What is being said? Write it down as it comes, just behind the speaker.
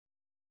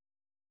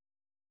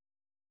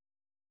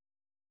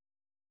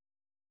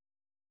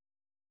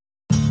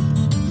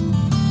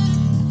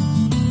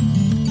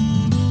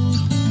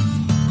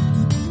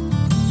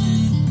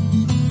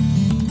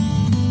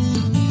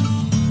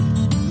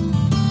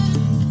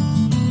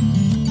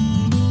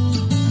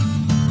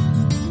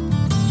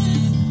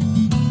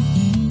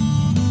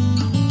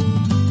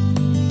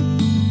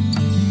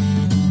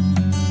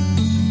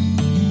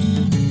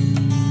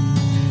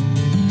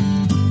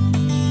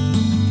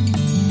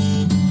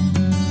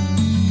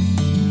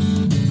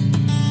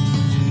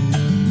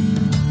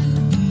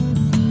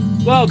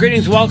Well,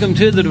 greetings. Welcome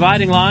to the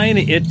Dividing Line.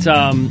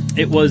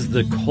 It was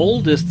the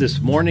coldest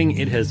this morning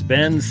it has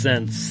been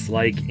since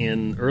like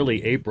in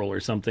early April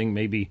or something,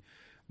 maybe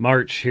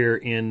March here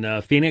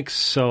in Phoenix.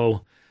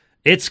 So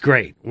it's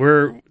great.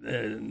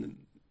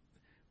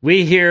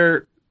 We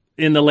here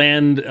in the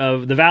land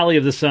of the Valley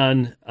of the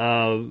Sun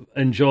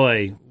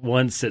enjoy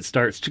once it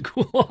starts to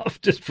cool off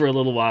just for a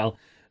little while.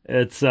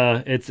 It's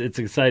an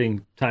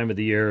exciting time of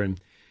the year, and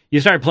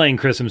you start playing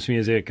Christmas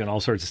music and all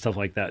sorts of stuff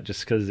like that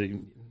just because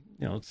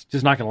it's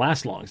just not going to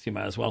last long, so you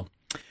might as well.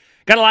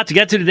 Got a lot to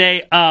get to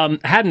today.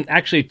 Hadn't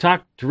actually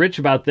talked to Rich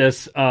about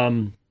this.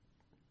 I'm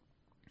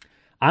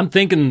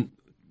thinking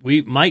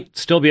we might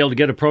still be able to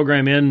get a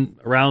program in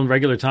around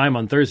regular time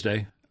on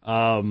Thursday.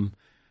 On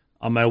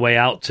my way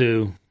out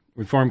to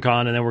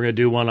ReformCon, and then we're going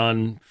to do one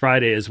on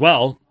Friday as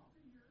well.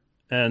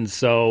 And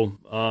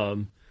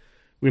so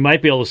we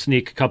might be able to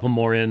sneak a couple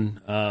more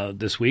in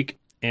this week.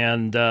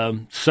 And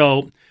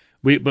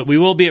we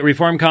will be at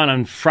ReformCon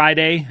on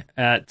Friday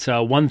at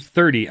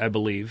 1:30, I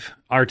believe,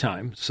 our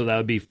time. So that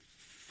would be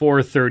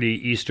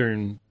 4:30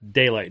 Eastern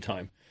Daylight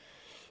Time.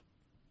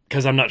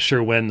 Because I'm not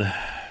sure when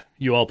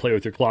you all play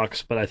with your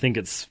clocks, but I think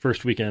it's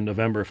first weekend in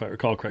November, if I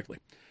recall correctly.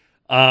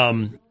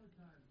 I'm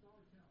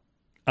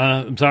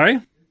sorry?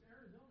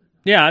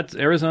 Yeah, it's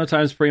Arizona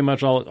time is pretty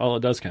much all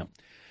it does count.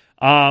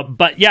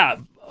 But yeah,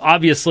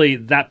 obviously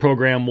that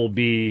program will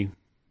be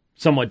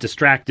somewhat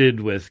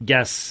distracted with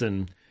guests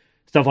and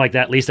stuff like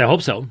that. At least I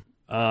hope so.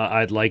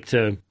 I'd like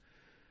to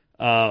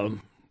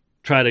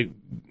try to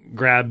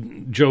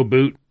grab Joe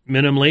Boot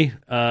minimally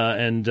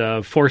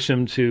and force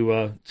him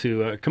to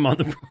come on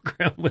the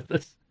program with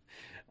us.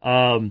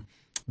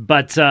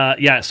 But so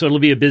it'll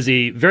be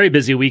a very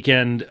busy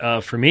weekend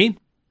for me,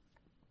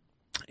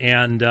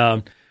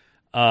 and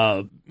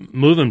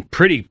moving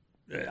pretty.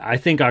 I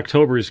think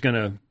October is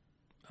going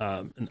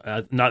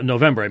to not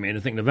November. I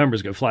think November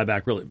is going to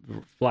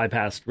fly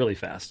past really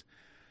fast.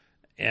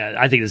 And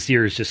I think this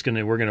year is just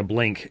we're going to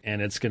blink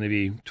and it's going to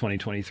be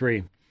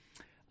 2023.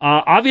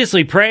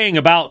 Obviously praying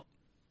about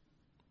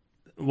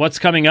what's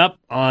coming up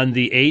on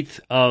the 8th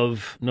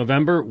of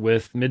November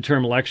with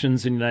midterm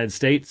elections in the United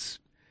States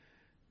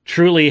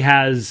truly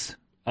has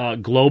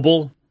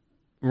global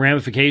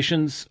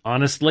ramifications,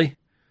 honestly,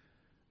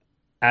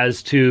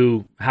 as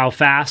to how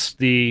fast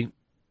the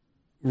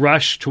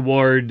rush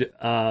toward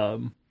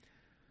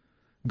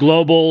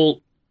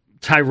global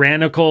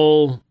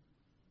tyrannical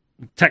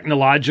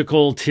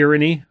technological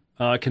tyranny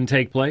can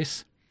take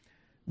place.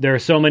 There are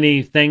so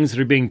many things that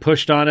are being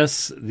pushed on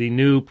us. The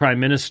new prime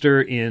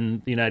minister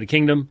in the United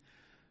Kingdom,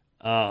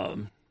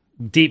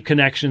 deep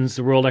connections,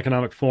 the World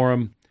Economic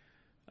Forum,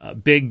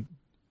 big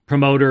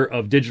promoter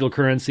of digital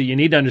currency. You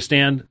need to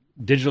understand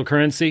digital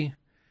currency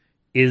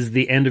is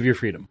the end of your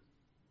freedom.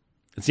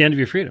 It's the end of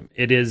your freedom.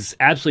 It is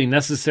absolutely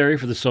necessary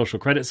for the social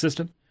credit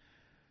system.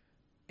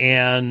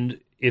 And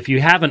if you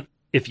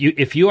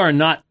are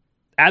not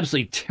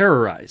absolutely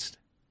terrorized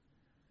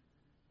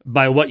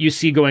by what you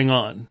see going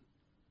on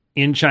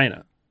in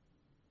China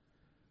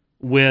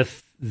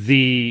with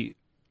the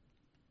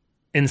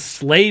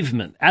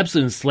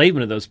absolute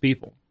enslavement of those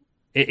people,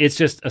 it's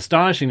just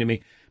astonishing to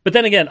me. But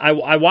then again,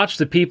 I watch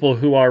the people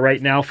who are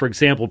right now, for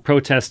example,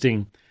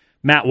 protesting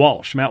Matt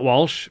Walsh. Matt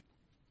Walsh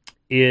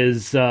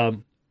is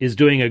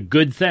doing a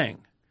good thing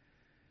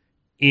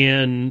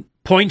in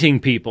pointing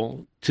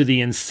people to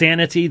the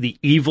insanity, the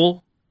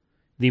evil,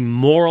 the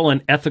moral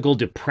and ethical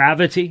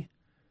depravity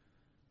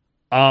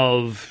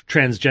of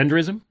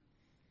transgenderism.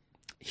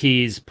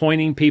 He's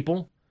pointing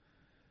people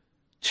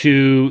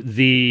to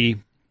the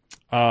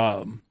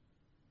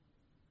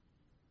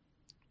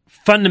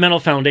fundamental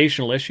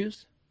foundational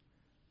issues.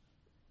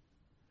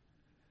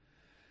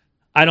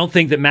 I don't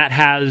think that Matt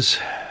has,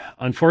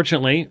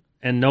 unfortunately,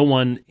 and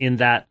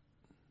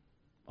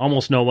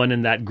almost no one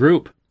in that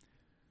group,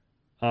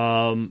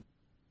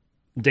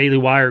 Daily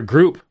Wire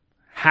group,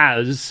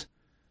 has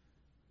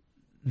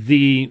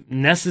the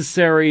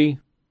necessary,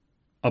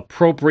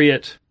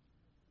 appropriate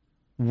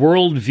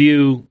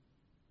worldview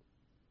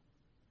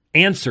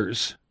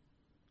answers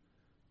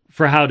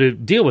for how to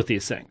deal with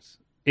these things.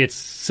 It's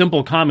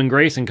simple common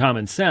grace and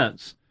common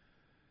sense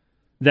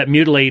that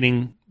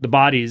mutilating the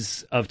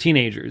bodies of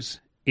teenagers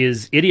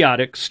is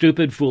idiotic,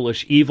 stupid,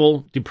 foolish,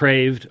 evil,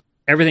 depraved,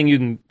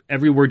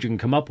 every word you can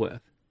come up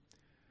with.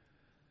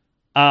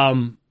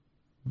 But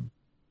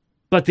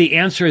the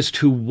answer as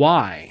to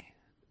why,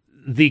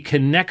 the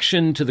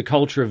connection to the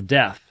culture of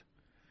death,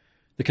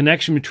 the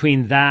connection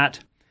between that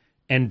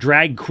and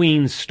Drag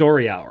Queen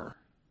Story Hour,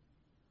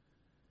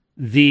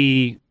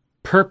 the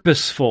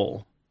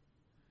purposeful,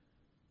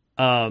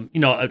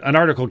 an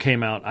article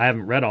came out. I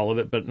haven't read all of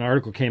it, but an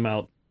article came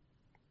out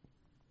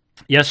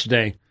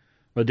yesterday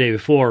or the day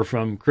before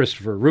from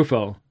Christopher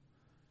Rufo,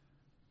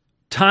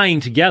 tying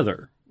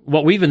together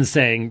what we've been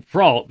saying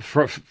from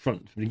the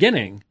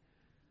beginning,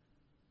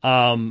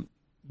 that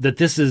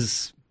this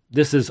is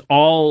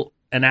all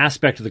an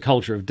aspect of the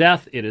culture of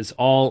death. It is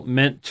all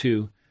meant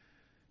to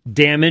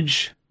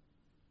damage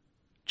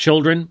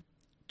children,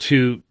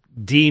 to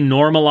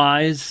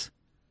denormalize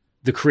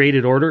the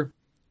created order.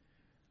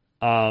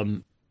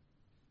 It's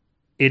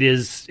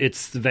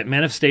the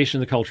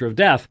manifestation of the culture of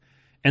death.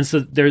 And so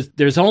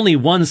there's only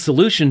one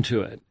solution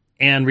to it.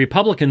 And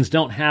Republicans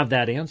don't have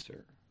that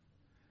answer.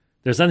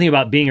 There's nothing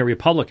about being a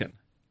Republican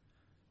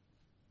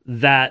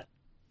that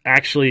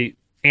actually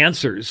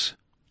answers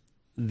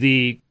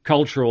the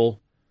cultural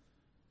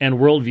and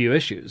worldview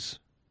issues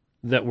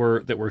that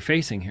we're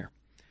facing here.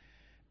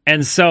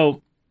 And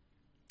so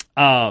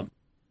we're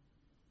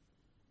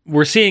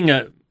seeing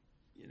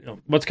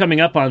what's coming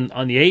up on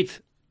the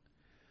 8th.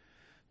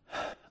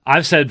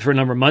 I've said for a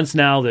number of months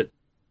now that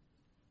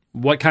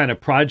what kind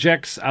of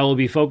projects I will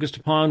be focused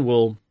upon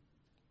will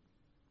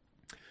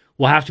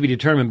have to be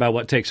determined by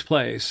what takes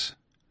place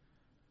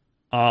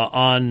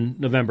on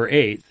November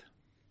 8th.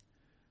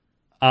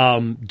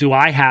 Do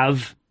I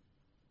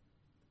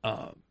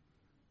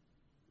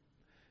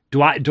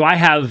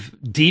have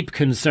deep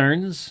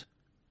concerns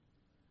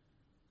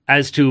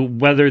as to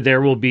whether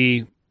there will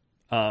be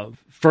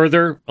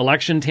further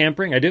election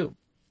tampering? I do.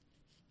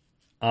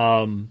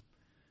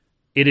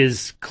 It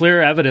is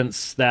clear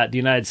evidence that the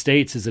United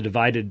States is a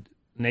divided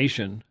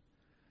nation.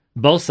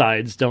 Both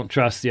sides don't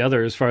trust the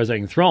other as far as I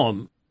can throw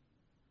them.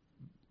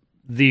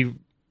 The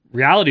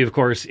reality, of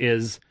course,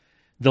 is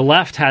the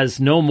left has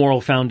no moral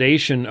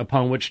foundation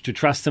upon which to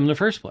trust them in the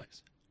first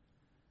place.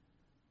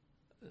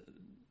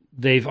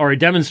 They've already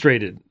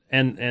demonstrated,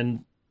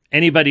 and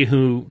anybody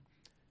who,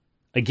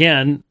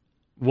 again,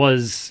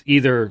 was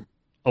either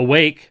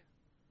awake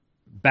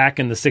back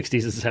in the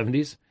 60s and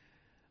 70s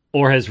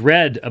or has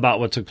read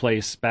about what took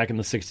place back in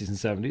the 60s and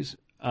 70s,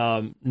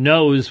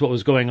 knows what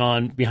was going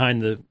on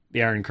behind the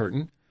Iron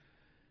Curtain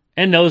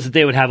and knows that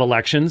they would have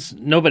elections.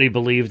 Nobody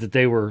believed that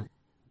they were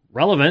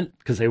relevant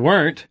because they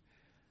weren't.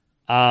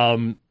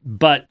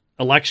 But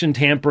election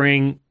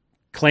tampering,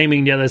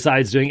 claiming the other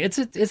side's doing it's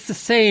the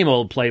same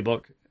old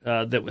playbook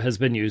that has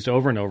been used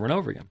over and over and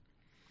over again.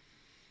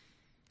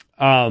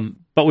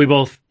 But we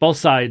both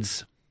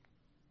sides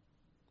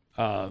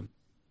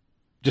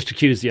just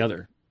accuse the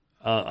other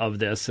of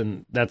this,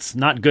 and that's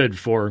not good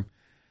for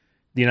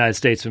the United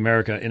States of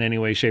America in any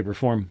way, shape, or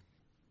form.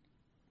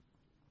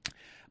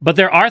 But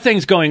there are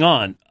things going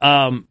on.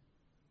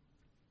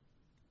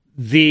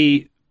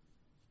 The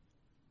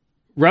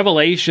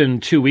revelation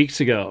 2 weeks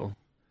ago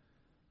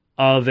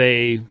of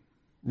a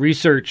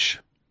research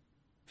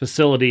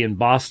facility in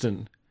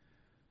Boston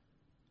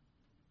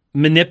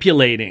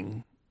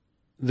manipulating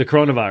the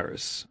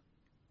coronavirus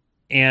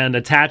and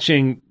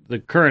attaching the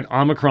current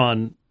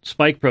Omicron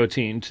spike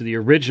protein to the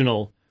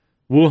original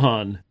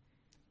Wuhan,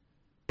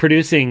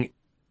 producing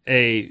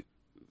a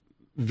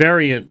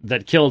variant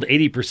that killed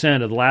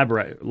 80% of the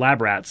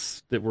lab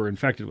rats that were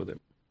infected with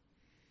it.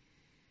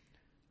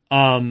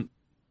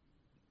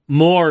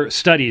 More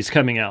studies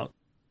coming out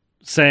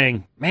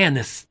saying, man,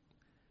 this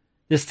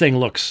thing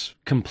looks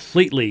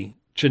completely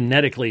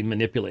genetically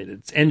manipulated.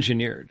 It's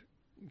engineered,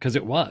 because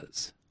it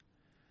was.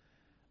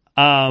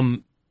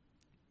 And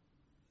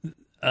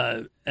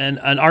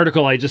an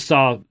article I just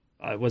saw,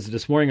 was it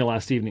this morning or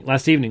last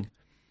evening,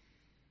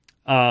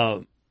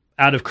 out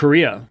of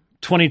Korea,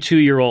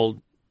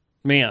 22-year-old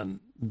man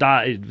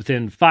died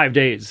within 5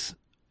 days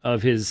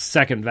of his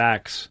second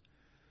vax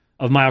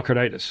of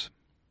myocarditis.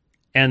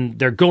 And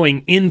they're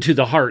going into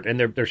the heart, and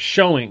they're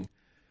showing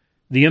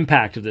the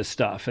impact of this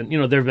stuff. And,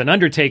 there have been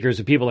undertakers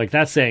and people like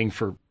that saying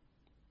for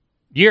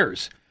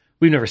years,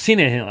 we've never seen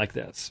anything like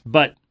this.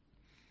 But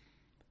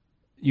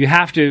you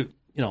have to,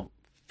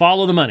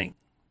 follow the money.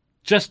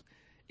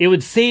 It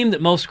would seem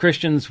that most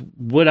Christians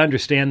would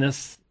understand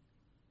this.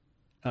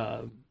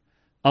 A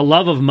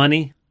love of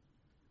money.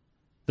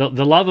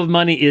 The love of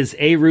money is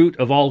a root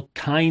of all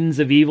kinds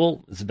of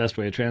evil, is the best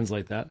way to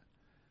translate that.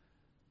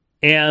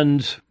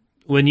 And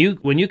when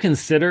you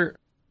consider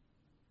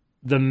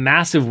the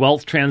massive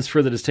wealth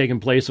transfer that has taken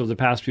place over the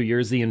past few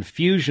years, the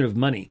infusion of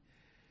money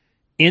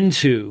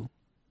into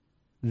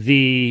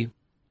the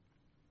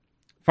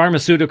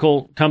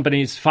pharmaceutical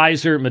companies,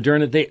 Pfizer,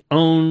 Moderna, they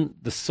own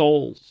the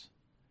souls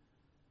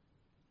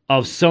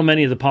of so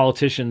many of the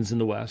politicians in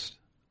the West.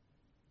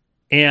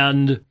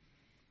 And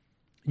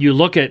you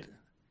look at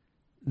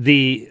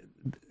the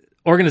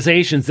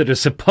organizations that are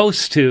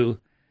supposed to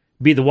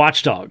be the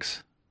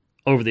watchdogs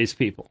over these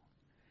people.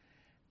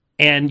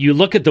 And you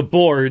look at the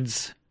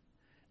boards,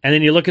 and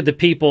then you look at the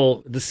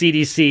people, the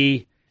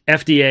CDC,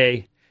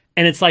 FDA,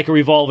 and it's like a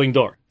revolving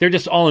door. They're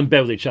just all in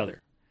bed with each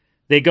other.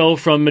 They go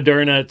from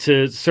Moderna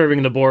to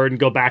serving the board and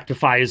go back to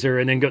Pfizer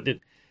and then go.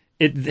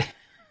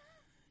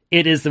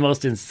 It is the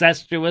most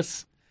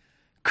incestuous,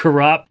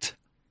 corrupt,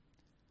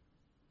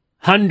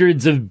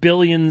 hundreds of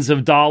billions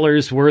of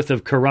dollars worth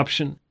of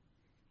corruption.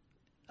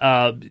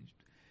 No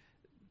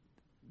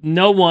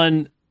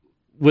one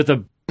with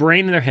a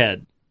brain in their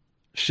head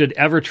should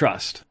ever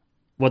trust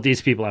what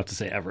these people have to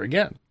say ever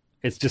again.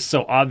 It's just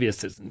so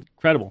obvious. It's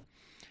incredible.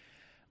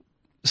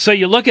 So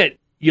you look at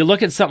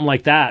something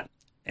like that,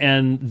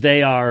 and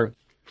they are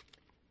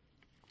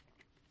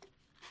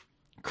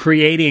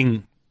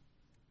creating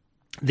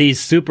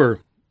these super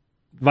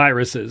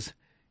viruses,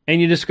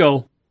 and you just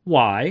go,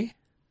 why?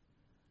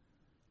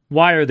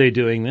 Why are they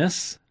doing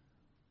this?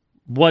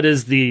 What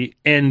is the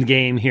end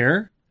game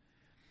here?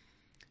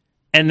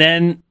 And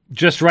then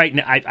just right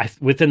now,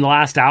 within the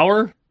last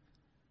hour,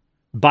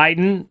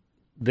 Biden,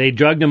 they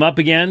drugged him up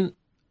again.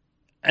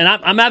 And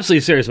I'm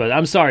absolutely serious about it.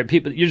 I'm sorry,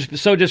 people, you're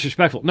just so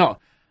disrespectful. No.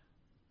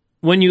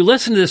 When you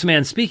listen to this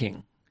man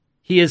speaking,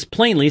 he is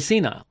plainly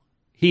senile.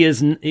 He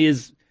is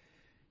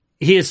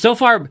so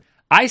far.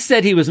 I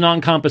said he was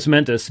non compos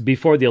mentis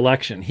before the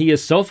election. He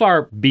is so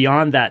far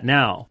beyond that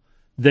now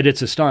that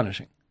it's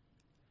astonishing.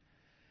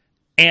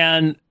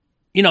 And,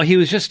 he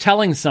was just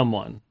telling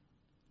someone,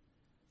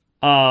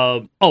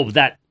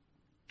 that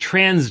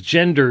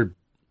transgender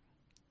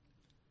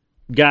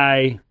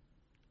guy.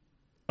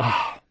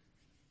 Oh.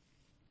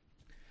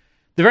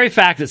 The very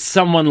fact that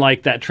someone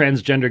like that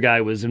transgender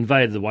guy was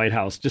invited to the White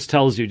House just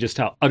tells you just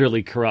how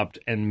utterly corrupt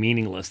and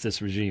meaningless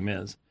this regime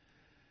is.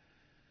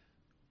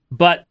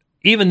 But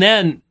even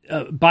then,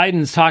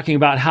 Biden's talking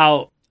about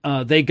how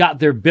they got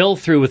their bill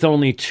through with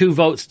only 2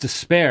 votes to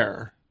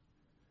spare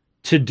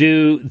to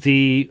do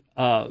the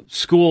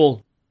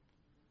school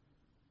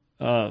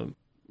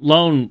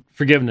loan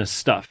forgiveness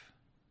stuff.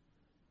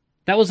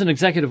 That was an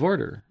executive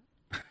order.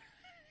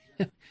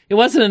 It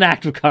wasn't an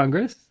act of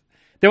Congress.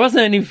 There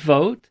wasn't any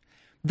vote.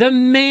 The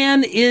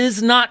man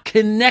is not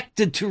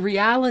connected to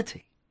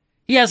reality.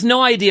 He has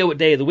no idea what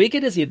day of the week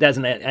it is. He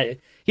doesn't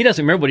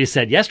remember what he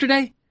said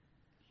yesterday.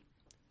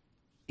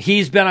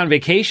 He's been on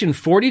vacation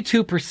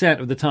 42%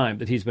 of the time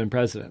that he's been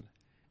president.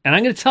 And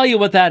I'm going to tell you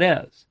what that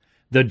is.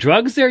 The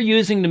drugs they're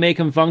using to make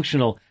him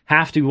functional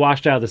have to be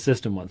washed out of the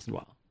system once in a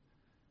while.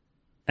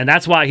 And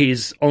that's why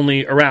he's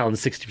only around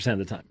 60% of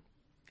the time.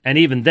 And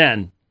even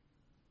then,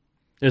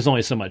 there's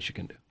only so much you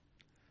can do.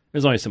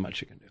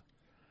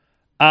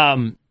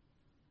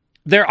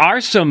 There are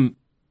some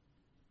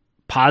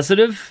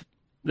positive.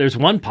 There's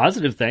one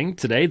positive thing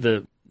today,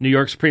 the New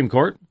York Supreme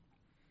Court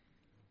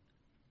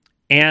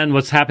and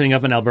what's happening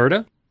up in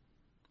Alberta.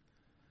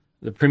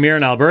 The premier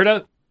in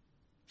Alberta,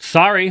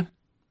 sorry,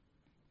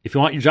 if you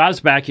want your jobs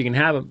back, you can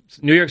have them.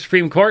 New York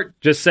Supreme Court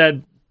just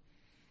said,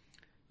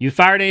 you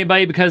fired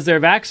anybody because of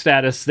their vax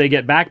status, they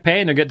get back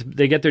pay and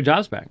they get their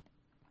jobs back.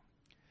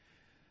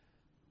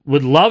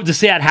 Would love to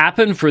see that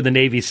happen for the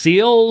Navy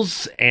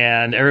SEALs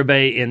and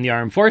everybody in the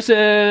armed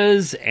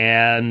forces.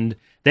 And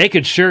they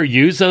could sure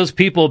use those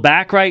people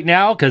back right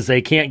now because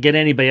they can't get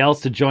anybody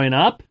else to join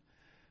up.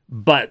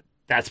 But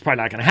that's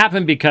probably not going to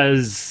happen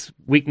because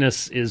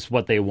weakness is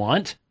what they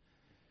want.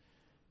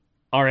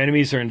 Our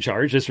enemies are in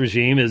charge. This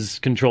regime is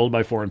controlled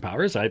by foreign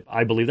powers.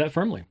 I believe that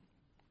firmly.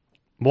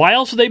 Why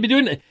else would they be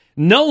doing it?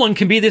 No one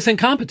can be this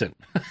incompetent.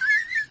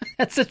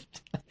 That's it.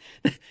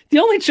 The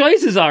only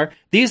choices are,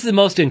 these are the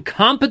most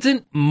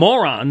incompetent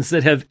morons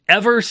that have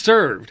ever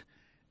served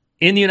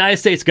in the United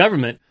States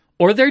government,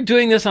 or they're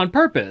doing this on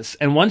purpose.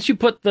 And once you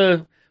put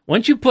the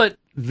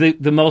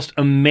most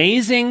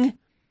amazing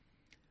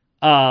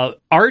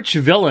arch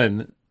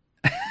villain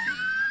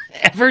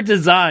ever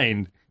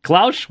designed,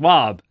 Klaus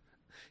Schwab,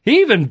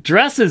 he even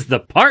dresses the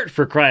part,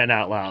 for crying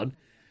out loud.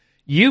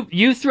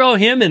 You throw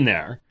him in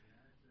there,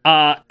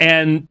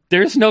 and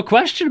there's no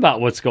question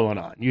about what's going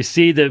on. You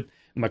see the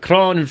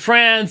Macron in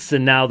France,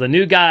 and now the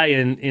new guy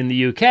in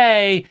the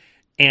UK,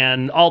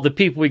 and all the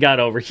people we got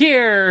over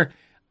here.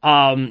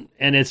 And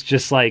it's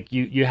just like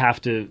you have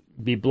to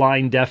be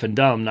blind, deaf, and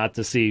dumb not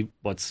to see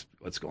what's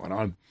going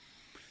on.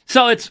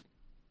 So it's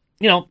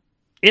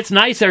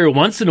nice every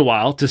once in a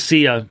while to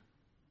see a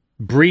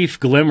brief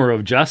glimmer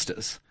of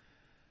justice.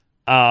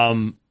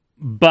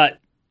 But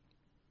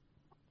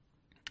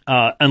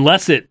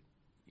unless it,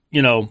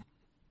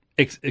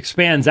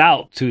 expands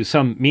out to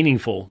some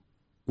meaningful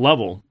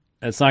level,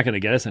 it's not going to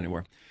get us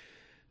anywhere.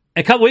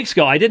 A couple weeks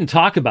ago, I didn't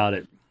talk about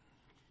it.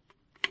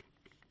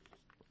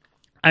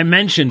 I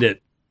mentioned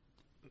it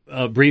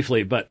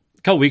briefly, but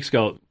a couple weeks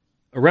ago,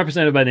 a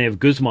representative by the name of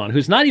Guzman,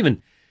 who's not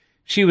even,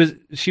 she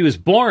was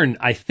born,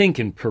 I think,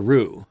 in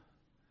Peru.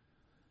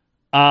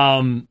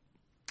 But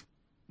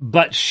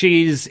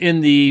she's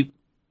in the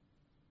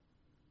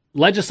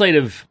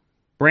legislative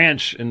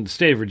branch in the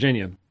state of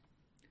Virginia.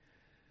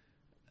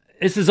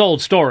 It's his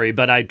old story,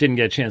 but I didn't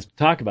get a chance to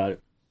talk about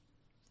it.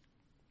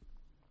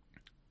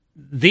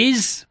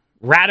 These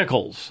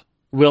radicals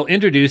will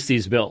introduce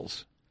these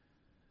bills,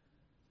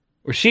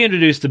 or she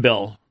introduced a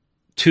bill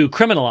to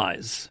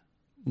criminalize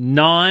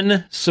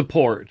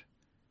non-support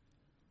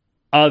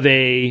of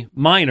a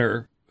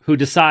minor who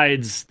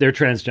decides they're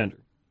transgender.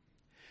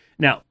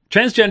 Now,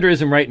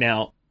 transgenderism right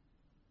now,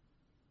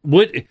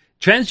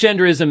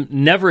 transgenderism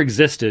never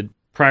existed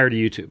prior to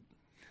YouTube.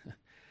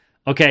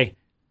 Okay,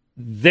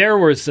 there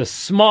was a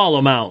small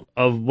amount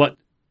of what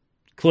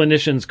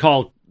clinicians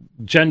call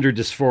gender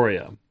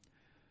dysphoria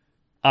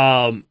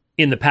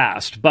in the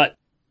past, but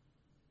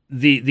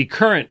the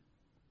current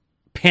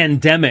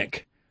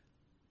pandemic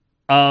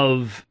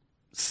of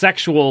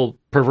sexual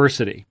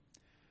perversity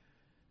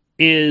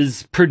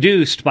is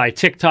produced by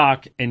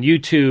TikTok and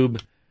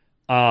YouTube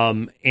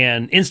and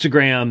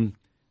Instagram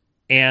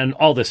and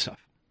all this stuff.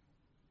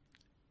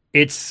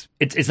 It's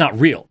not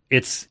real.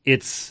 It's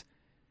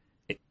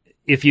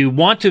if you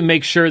want to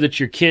make sure that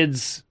your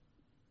kids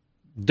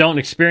don't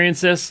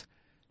experience this,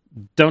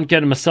 don't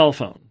get them a cell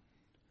phone.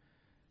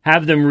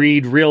 Have them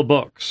read real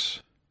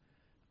books.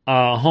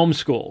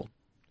 Homeschool.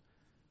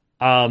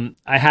 I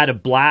had a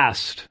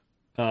blast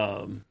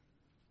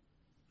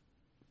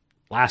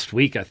last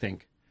week, I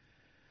think.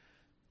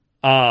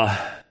 I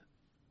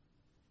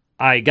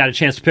got a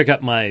chance to pick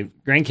up my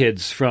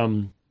grandkids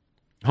from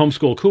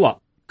homeschool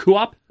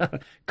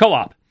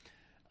co-op.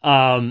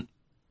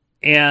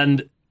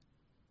 And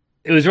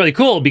it was really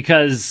cool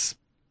because,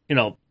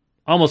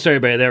 almost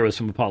everybody there was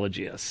from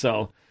Apologia.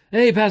 So,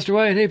 hey, Pastor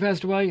White,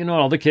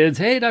 all the kids,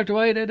 hey, Dr.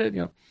 White,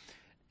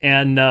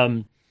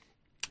 And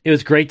it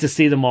was great to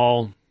see them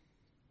all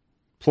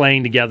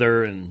playing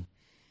together and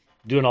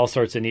doing all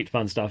sorts of neat,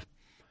 fun stuff.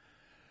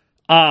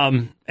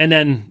 And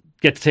then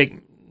get to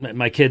take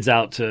my kids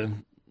out to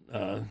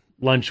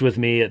lunch with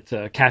me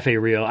at Cafe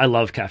Rio. I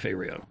love Cafe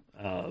Rio.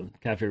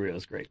 Cafe Rio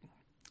is great.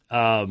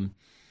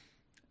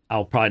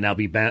 I'll probably now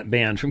be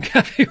banned from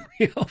Cafe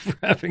Rio for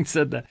having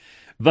said that.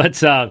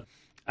 But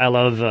I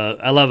love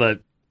a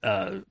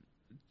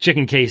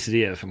chicken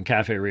quesadilla from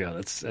Cafe Rio.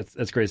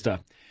 That's great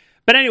stuff.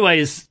 But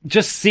anyways,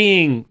 just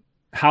seeing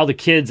how the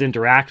kids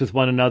interact with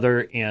one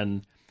another,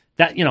 and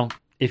that,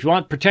 if you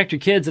want to protect your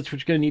kids, that's what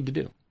you're going to need to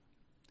do.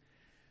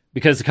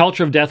 Because the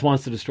culture of death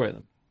wants to destroy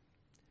them.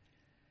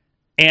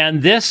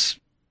 And this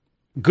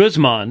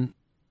Guzman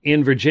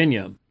in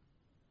Virginia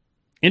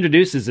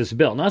introduces this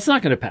bill. Now, it's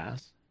not going to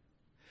pass,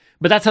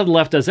 but that's how the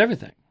left does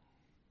everything.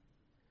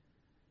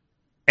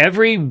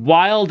 Every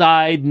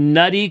wild-eyed,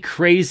 nutty,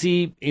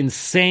 crazy,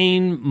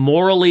 insane,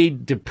 morally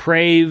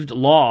depraved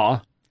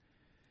law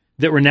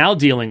that we're now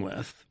dealing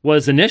with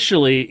was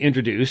initially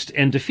introduced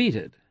and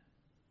defeated.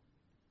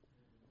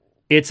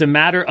 It's a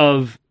matter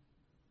of,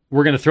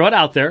 we're going to throw it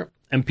out there,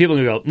 and people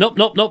are going to go,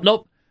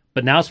 nope.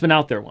 But now it's been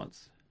out there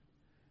once.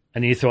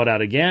 And you throw it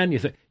out again. You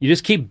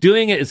just keep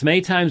doing it as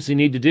many times as you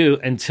need to do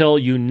until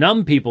you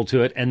numb people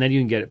to it, and then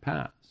you can get it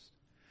passed.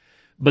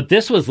 But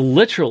this was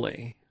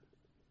literally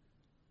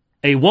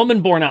a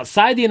woman born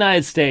outside the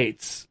United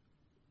States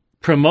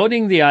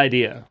promoting the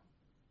idea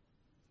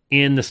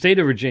in the state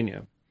of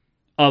Virginia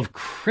of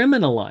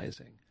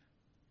criminalizing,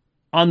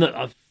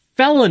 a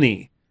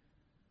felony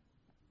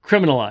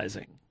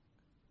criminalizing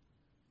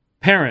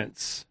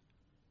parents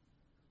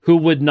who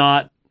would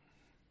not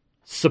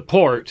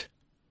support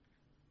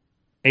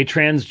a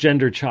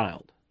transgender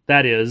child.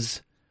 That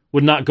is,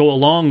 would not go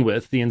along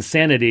with the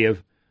insanity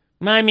of,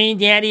 Mommy,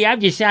 Daddy, I've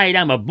decided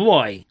I'm a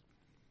boy.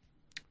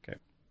 Okay.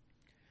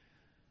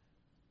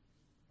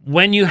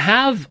 When you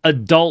have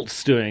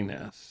adults doing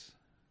this,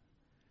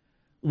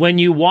 when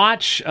you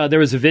watch, there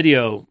was a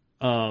video,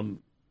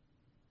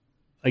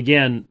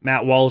 again,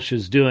 Matt Walsh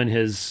is doing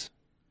his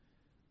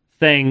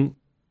thing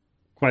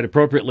quite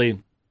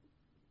appropriately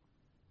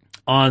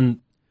on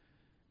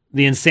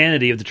the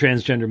insanity of the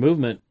transgender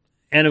movement.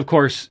 And of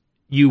course,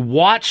 you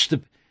watch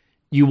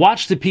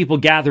the people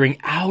gathering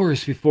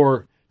hours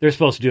before they're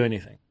supposed to do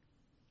anything,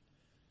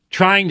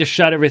 trying to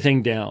shut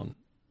everything down,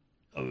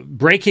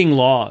 breaking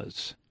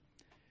laws.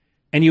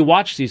 And you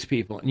watch these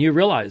people and you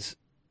realize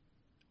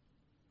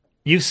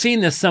you've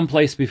seen this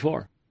someplace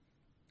before.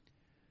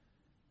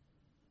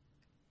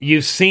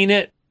 You've seen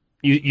it.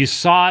 You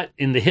saw it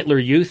in the Hitler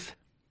Youth.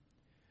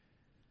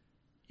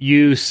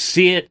 You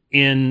see it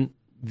in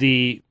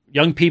the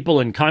young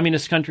people in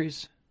communist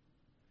countries.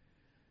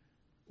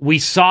 We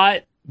saw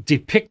it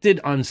depicted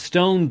on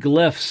stone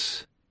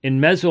glyphs in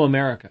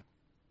Mesoamerica.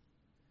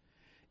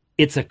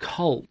 It's a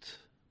cult.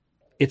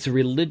 It's a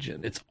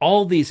religion. It's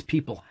all these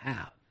people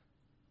have.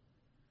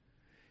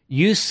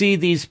 You see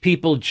these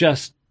people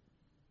just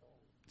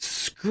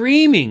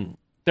screaming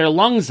their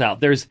lungs out.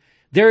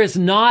 There is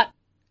not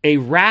a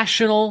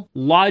rational,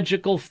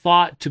 logical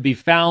thought to be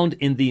found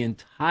in the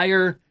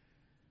entire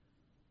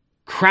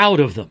crowd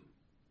of them.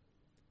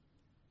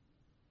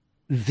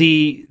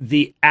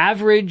 The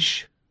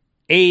average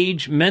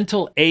age,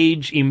 mental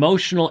age,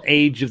 emotional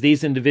age of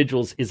these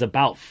individuals is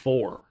about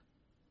 4.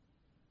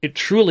 It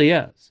truly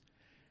is.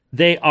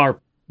 They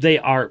are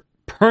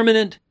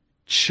permanent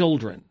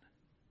children.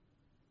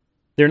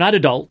 They're not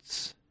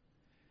adults.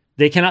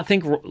 They cannot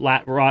think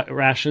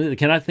rationally. They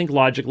cannot think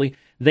logically.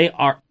 They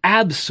are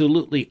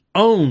absolutely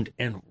owned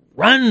and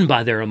run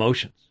by their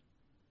emotions.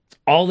 It's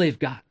all they've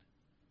got.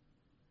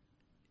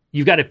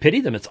 You've got to pity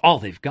them. It's all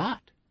they've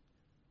got.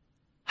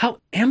 How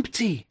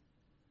empty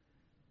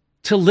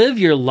to live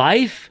your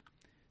life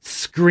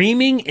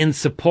screaming in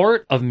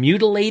support of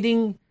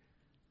mutilating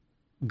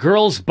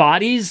girls'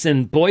 bodies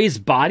and boys'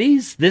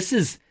 bodies. This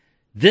is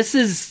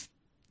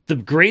the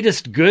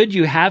greatest good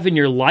you have in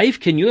your life.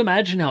 Can you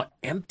imagine how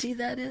empty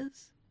that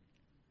is?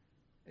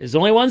 There's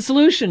only one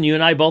solution. You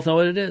and I both know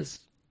what it is.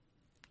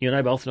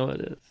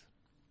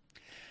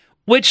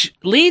 Which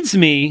leads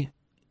me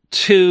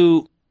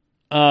to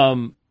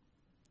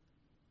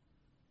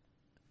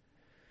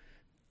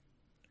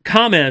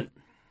comment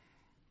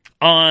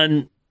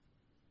on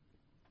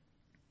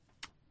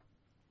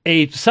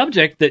a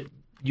subject that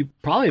you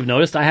probably have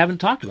noticed I haven't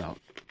talked about.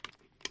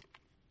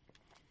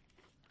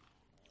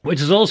 which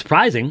is a little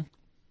surprising.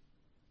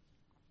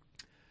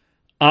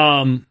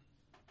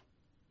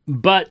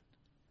 But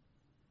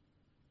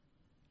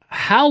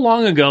how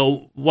long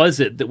ago was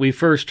it that we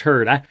first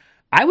heard?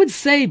 I would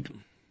say,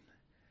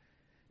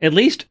 at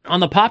least on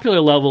the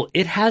popular level,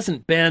 it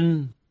hasn't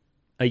been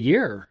a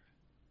year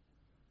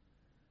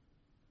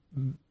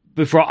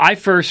before I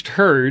first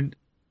heard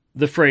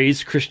the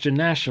phrase Christian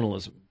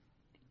nationalism.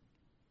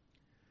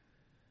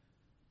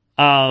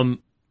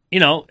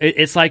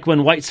 It's like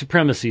when white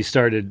supremacy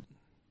started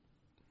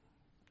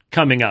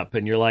coming up,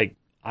 and you're like,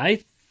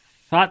 I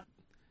thought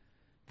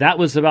that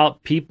was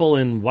about people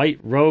in white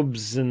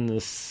robes in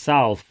the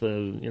South,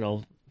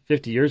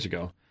 50 years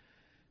ago.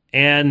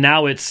 And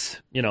now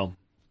it's,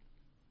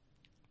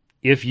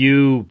 if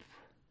you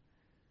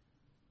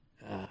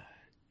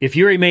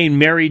remain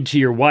married to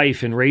your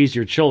wife and raise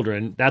your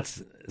children,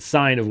 that's a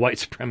sign of white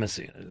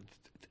supremacy.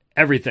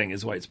 Everything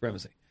is white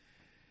supremacy.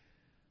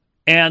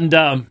 And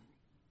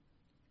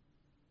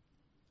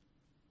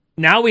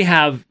now we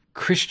have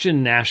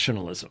Christian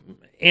nationalism,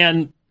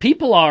 and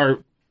people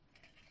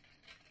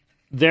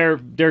they're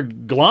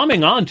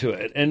glomming onto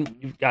it. And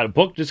you've got a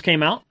book just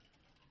came out,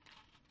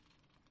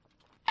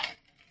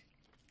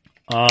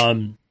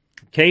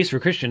 Case for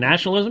Christian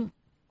Nationalism.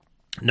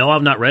 No,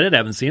 I've not read it. I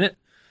haven't seen it.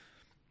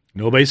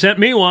 Nobody sent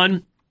me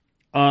one.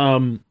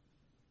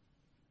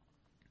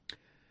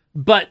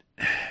 But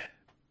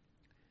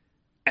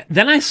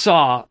then I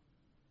saw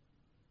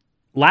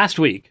last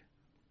week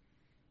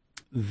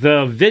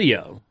the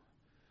video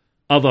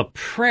of a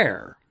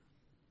prayer,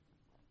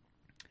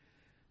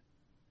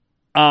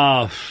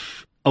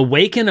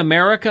 Awaken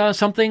America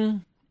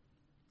something.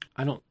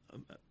 I'm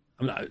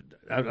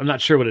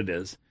not sure what it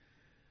is,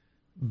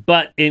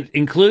 but it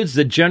includes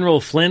the General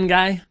Flynn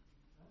guy,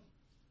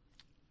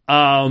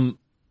 and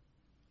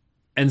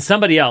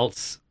somebody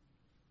else.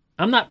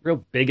 I'm not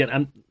big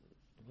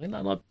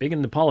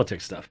into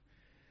politics stuff.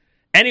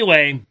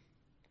 Anyway,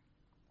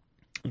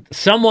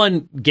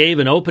 someone gave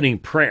an opening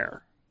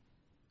prayer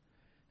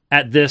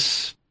at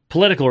this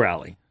political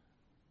rally.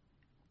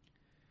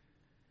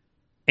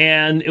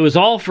 And it was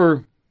all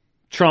for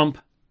Trump.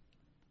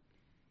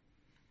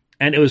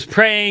 And it was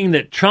praying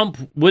that Trump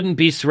wouldn't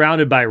be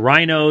surrounded by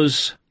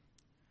rhinos.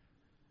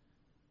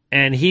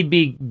 And he'd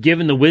be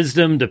given the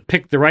wisdom to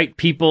pick the right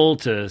people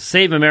to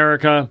save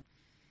America.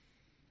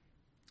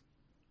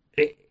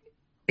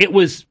 It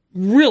was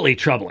really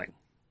troubling.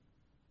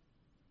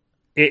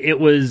 It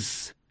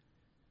was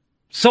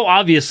so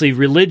obviously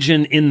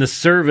religion in the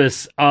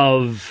service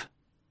of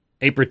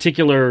a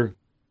particular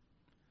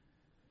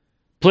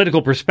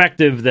political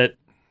perspective that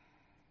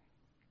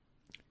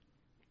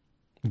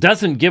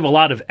doesn't give a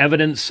lot of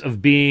evidence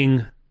of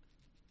being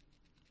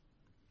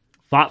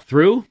thought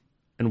through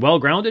and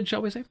well-grounded,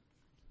 shall we say.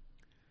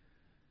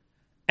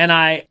 And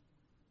I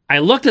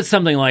looked at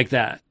something like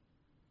that,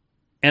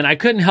 and I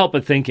couldn't help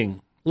but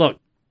thinking, look,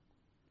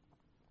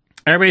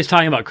 everybody's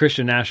talking about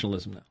Christian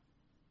nationalism now.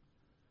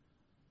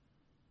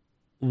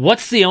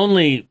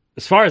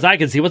 As far as I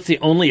can see, what's the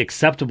only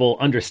acceptable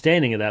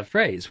understanding of that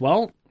phrase?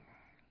 Well,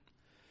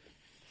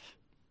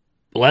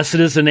 blessed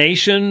is the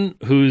nation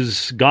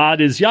whose God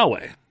is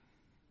Yahweh.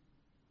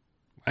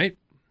 Right?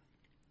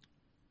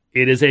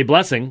 It is a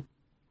blessing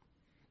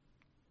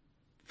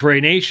for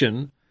a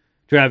nation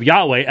to have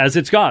Yahweh as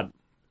its God,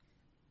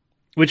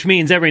 which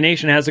means every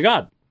nation has a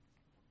God.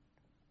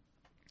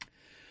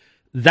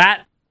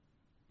 That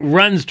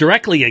runs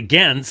directly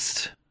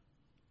against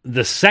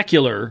the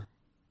secular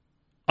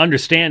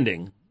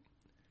understanding,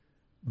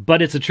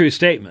 but it's a true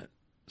statement.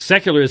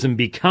 Secularism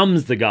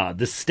becomes the God.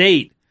 The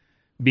state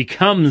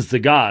becomes the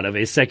God of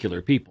a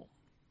secular people.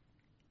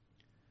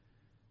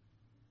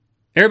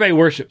 Everybody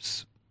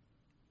worships.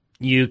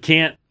 You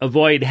can't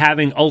avoid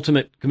having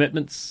ultimate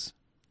commitments.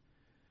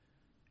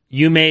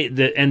 And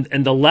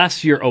the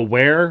less you're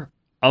aware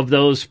of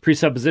those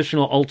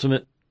presuppositional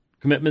ultimate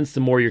commitments, the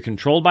more you're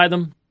controlled by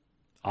them,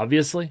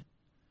 obviously.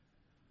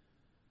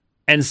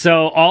 And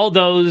so all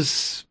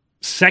those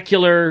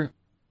secular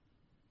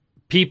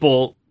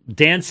people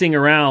dancing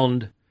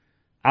around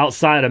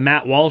outside a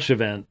Matt Walsh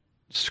event,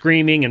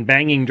 screaming and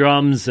banging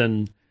drums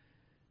and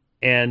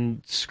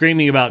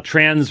screaming about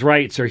trans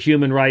rights or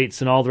human rights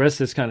and all the rest of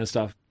this kind of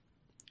stuff,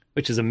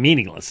 which is a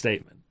meaningless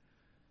statement.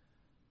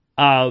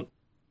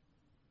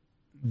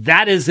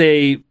 That is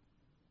a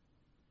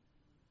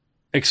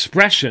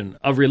expression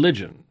of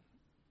religion.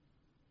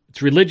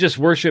 It's religious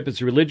worship.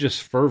 It's religious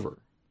fervor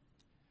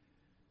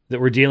that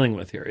we're dealing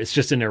with here. It's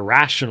just an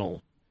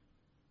irrational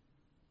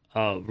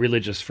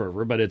religious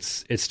fervor, but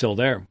it's still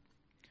there.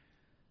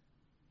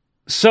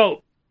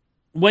 So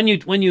when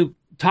you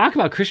talk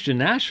about Christian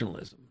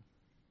nationalism,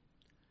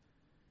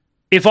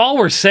 if all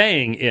we're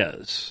saying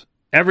is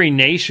every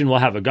nation will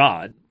have a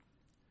God,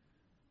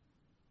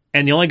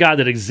 and the only God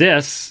that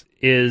exists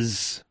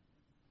is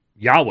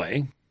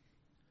Yahweh,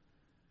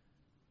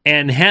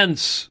 and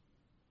hence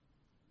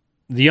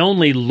the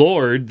only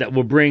Lord that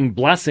will bring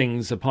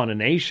blessings upon a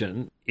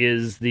nation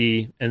is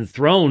the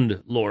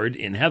enthroned Lord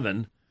in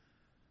heaven,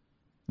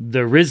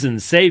 the risen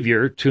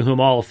Savior to whom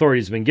all authority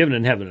has been given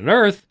in heaven and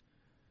earth,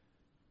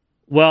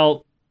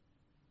 well,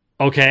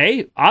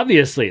 okay,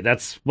 obviously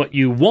that's what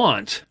you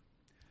want.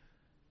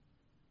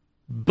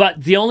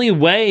 But the only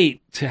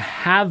way to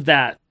have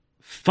that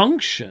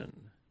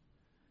function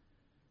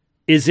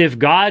is if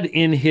God,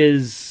 in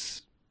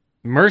his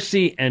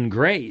mercy and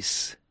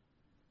grace,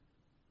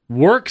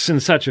 works in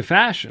such a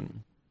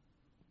fashion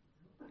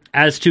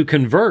as to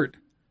convert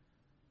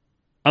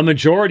a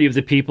majority of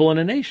the people in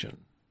a nation.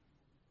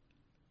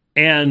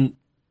 And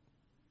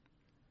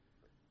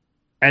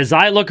as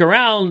I look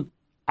around,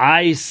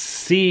 I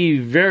see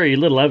very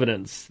little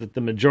evidence that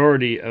the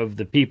majority of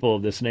the people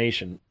of this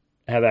nation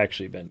have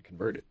actually been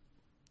converted.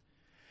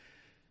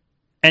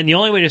 And the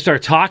only way to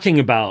start talking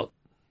about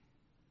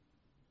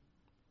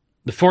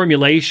the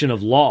formulation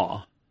of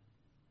law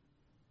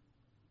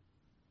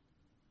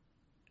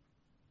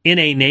in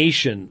a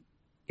nation,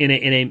 in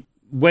a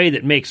way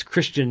that makes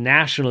Christian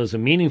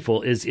nationalism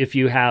meaningful, is if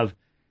you have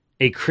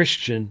a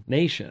Christian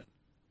nation.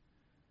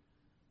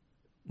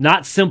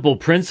 Not simple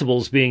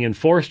principles being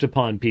enforced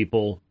upon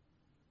people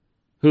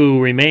who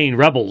remain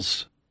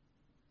rebels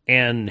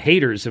and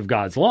haters of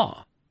God's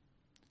law.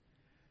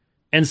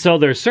 And so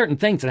there's certain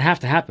things that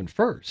have to happen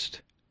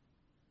first.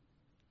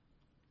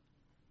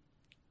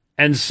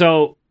 And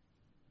so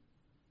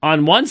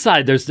on one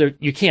side,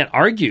 you can't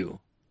argue.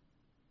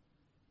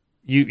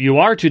 You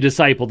are to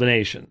disciple the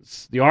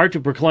nations. You are to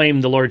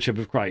proclaim the lordship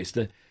of Christ.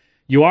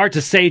 You are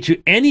to say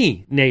to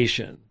any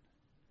nation,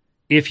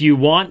 if you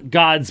want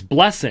God's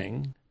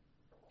blessing,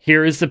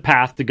 here is the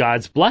path to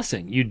God's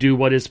blessing. You do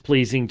what is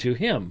pleasing to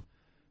him.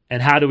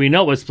 And how do we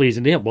know what's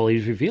pleasing to him? Well,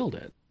 he's revealed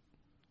it.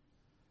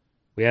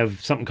 We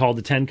have something called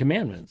the Ten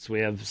Commandments.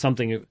 We have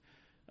something,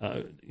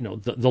 the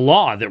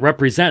law that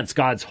represents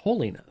God's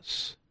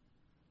holiness.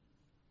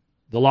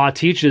 The law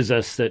teaches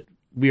us that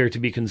we are to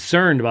be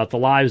concerned about the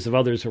lives of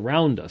others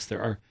around us.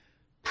 There are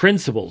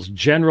principles,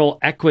 general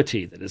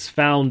equity that is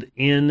found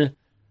in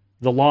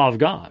the law of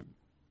God.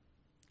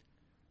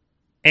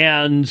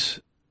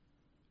 And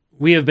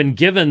we have been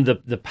given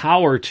the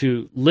power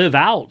to live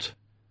out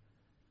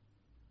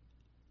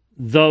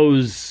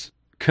those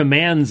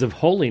commands of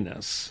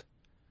holiness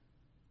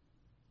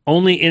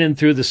only in and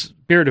through the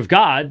Spirit of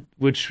God,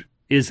 which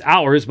is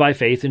ours by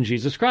faith in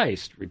Jesus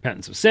Christ.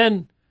 Repentance of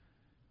sin,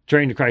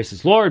 turning to Christ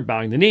as Lord,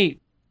 bowing the knee.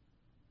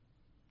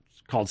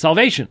 It's called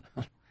salvation.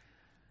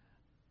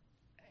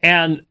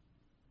 And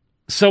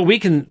so we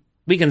can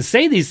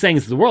say these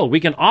things to the world. We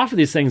can offer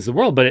these things to the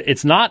world, but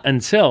it's not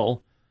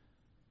until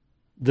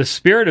the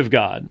Spirit of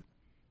God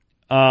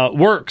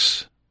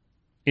works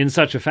in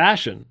such a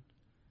fashion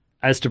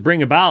as to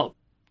bring about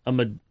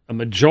a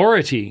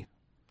majority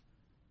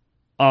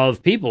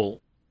of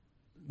people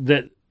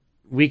that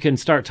we can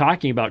start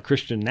talking about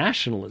Christian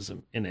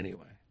nationalism in any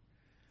way.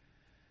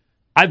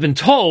 I've been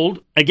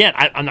told, again,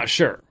 I'm not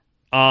sure.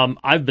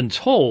 I've been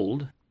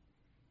told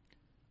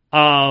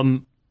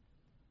I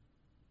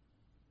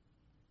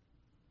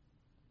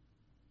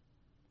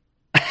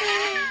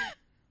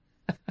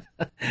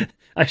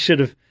should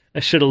have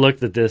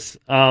looked at this.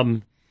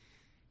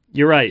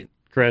 You're right,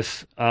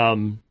 Chris.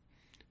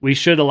 We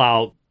should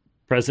allow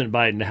President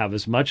Biden to have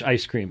as much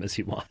ice cream as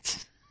he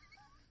wants.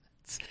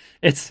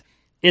 It's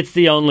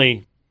the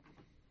only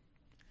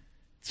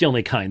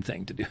kind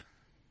thing to do.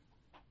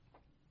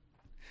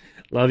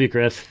 Love you,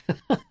 Chris.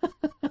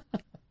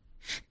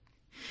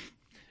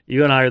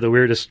 You and I are the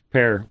weirdest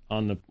pair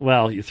on the.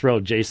 Well, you throw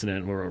Jason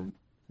in, we're a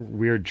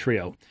weird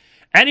trio.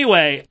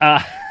 Anyway,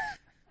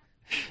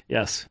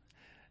 yes.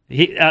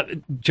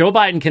 Joe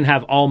Biden can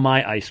have all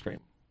my ice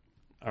cream.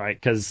 All right,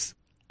 because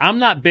I'm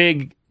not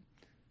big.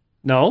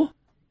 No?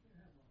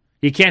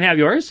 He can't have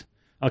yours?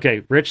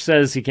 Okay, Rich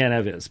says he can't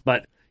have his,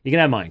 but you can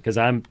have mine, because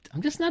I'm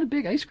just not a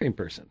big ice cream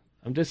person.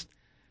 I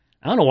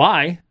don't know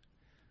why.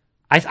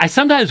 I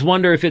sometimes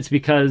wonder if it's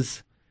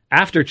because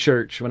after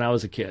church, when I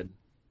was a kid,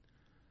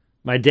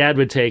 my dad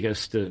would take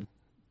us to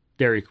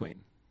Dairy Queen.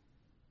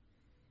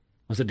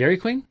 Was it Dairy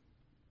Queen?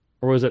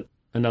 Or was it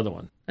another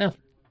one? Yeah.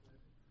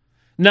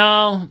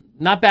 No,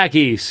 not back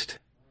east.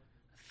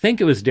 I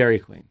think it was Dairy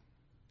Queen.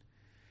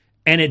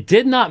 And it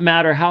did not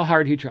matter how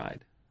hard he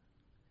tried.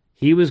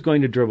 He was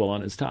going to dribble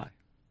on his tie.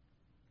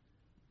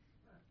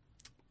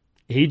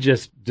 He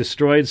just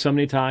destroyed so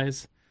many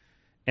ties.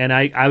 And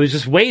I was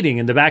just waiting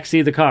in the backseat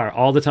of the car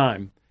all the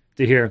time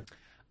to hear,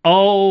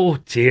 oh,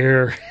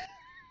 dear.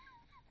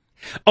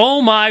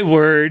 Oh, my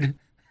word.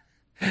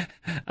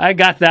 I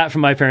got that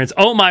from my parents.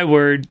 Oh, my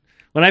word.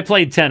 When I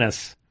played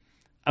tennis,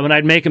 when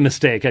I'd make a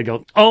mistake, I'd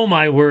go, oh,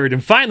 my word.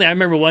 And finally, I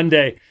remember one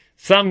day,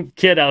 some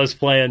kid I was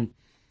playing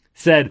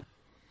said,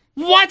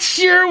 what's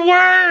your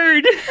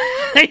word?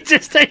 I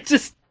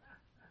just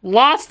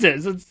lost it.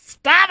 I said,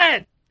 stop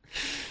it.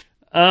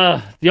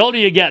 The older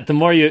you get, the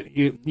more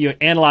you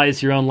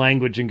analyze your own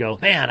language and go,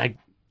 man,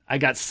 I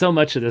got so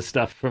much of this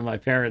stuff from my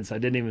parents. I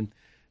didn't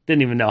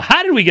even know.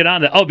 How did we get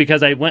on to? Oh,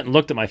 because I went and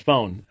looked at my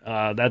phone.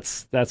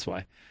 That's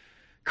why.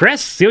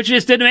 Chris, see what you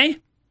just did to me?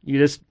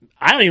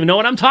 I don't even know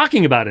what I'm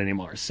talking about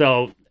anymore.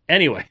 So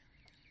anyway,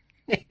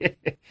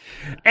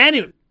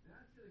 Anyway,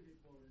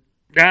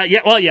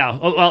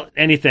 well,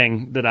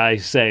 anything that I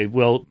say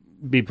will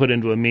be put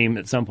into a meme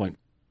at some point.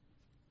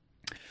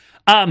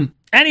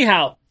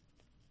 Anyhow,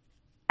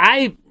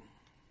 I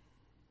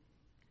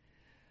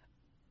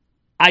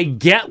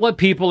get what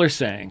people are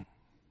saying.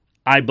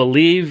 I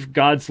believe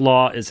God's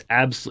law is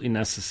absolutely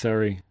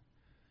necessary.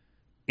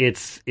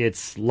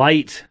 It's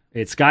light,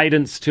 it's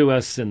guidance to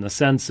us in the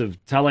sense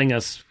of telling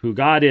us who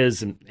God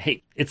is, and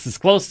hey, it's as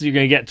close as you're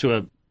going to get to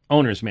a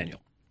owner's manual.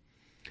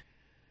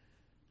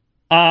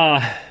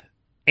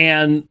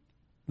 And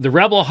the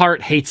rebel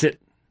heart hates it.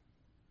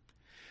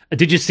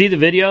 Did you see the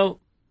video?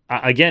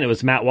 Again, it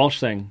was Matt Walsh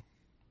saying,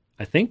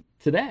 I think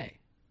today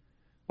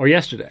or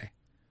yesterday,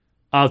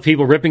 of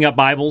people ripping up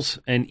Bibles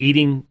and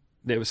eating.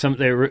 They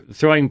were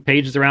throwing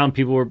pages around.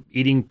 People were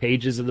eating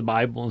pages of the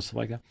Bible and stuff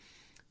like that.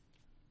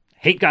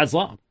 Hate God's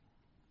law.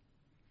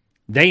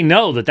 They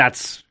know that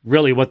that's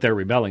really what they're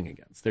rebelling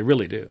against. They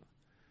really do.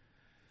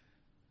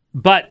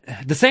 But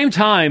at the same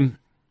time,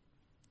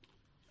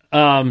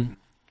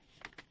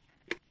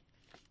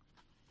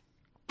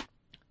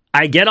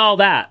 I get all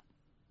that.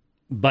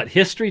 But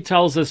history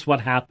tells us what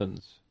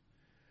happens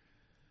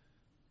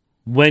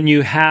when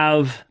you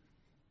have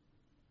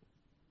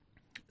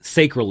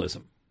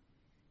sacralism.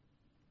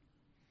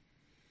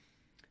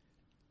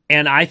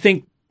 And I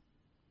think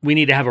we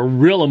need to have a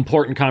real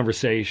important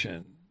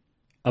conversation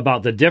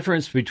about the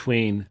difference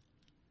between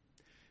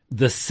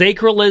the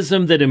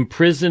sacralism that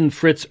imprisoned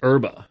Fritz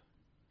Erba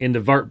in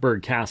the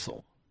Wartburg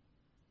Castle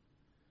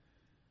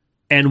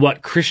and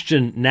what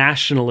Christian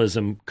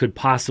nationalism could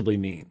possibly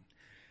mean.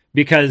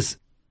 Because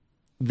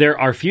there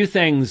are few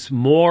things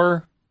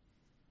more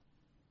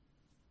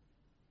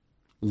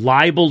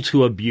liable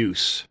to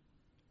abuse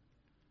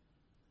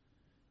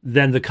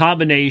than the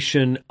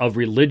combination of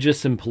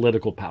religious and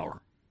political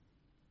power.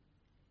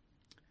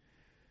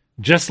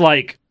 Just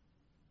like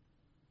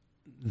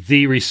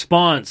the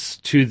response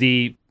to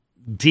the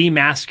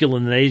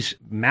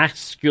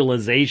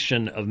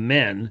demasculization of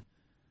men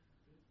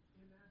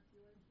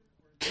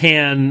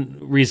can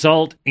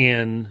result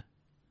in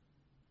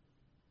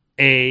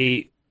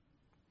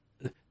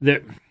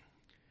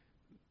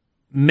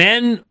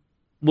men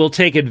will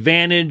take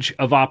advantage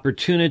of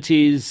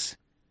opportunities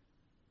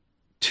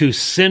to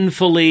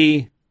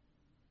sinfully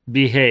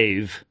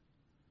behave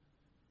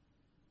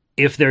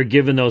if they're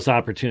given those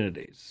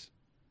opportunities.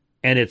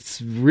 And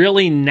it's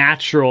really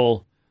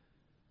natural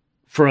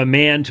for a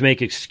man to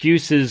make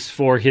excuses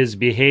for his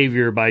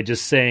behavior by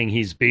just saying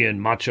he's being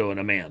macho and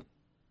a man.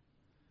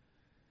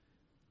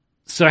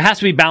 So there has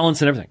to be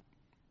balance in everything.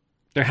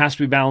 There has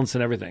to be balance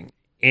in everything.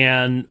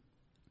 And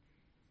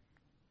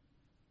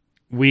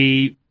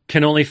we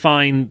can only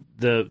find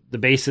the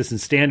basis and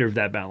standard of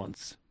that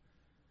balance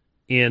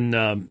in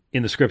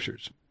the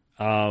scriptures.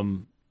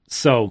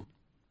 So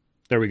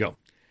there we go.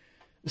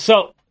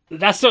 So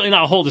that's certainly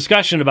not a whole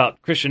discussion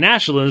about Christian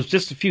nationalism.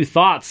 Just a few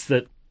thoughts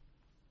that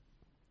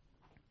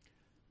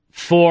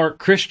for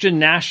Christian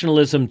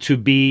nationalism to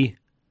be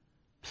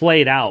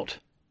played out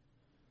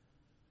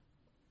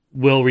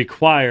will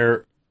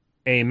require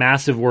a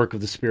massive work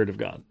of the Spirit of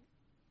God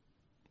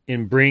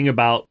in bringing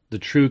about the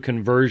true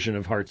conversion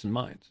of hearts and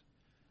minds.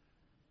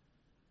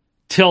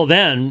 Till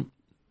then,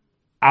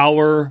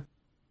 our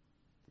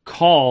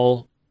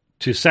call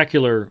to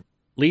secular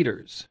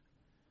leaders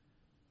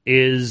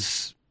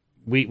is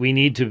we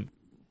need to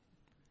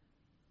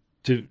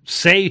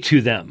say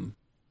to them,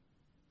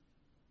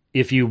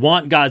 if you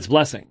want God's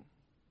blessing,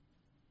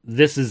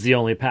 this is the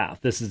only path.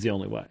 This is the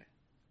only way.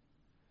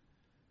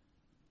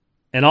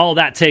 And all of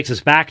that takes us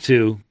back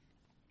to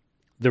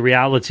the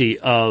reality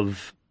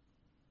of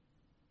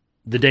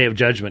the day of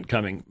judgment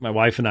coming. My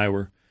wife and I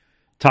were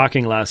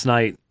talking last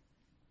night.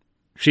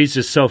 She's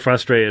just so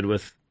frustrated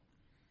with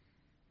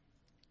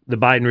the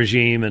Biden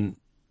regime,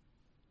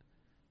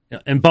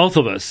 and both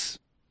of us,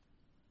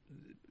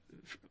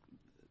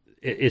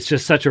 it's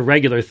just such a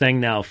regular thing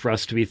now for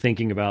us to be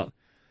thinking about.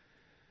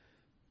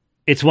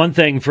 It's one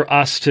thing for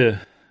us to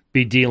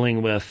be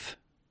dealing with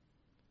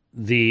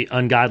the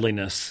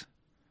ungodliness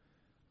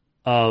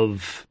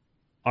of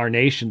our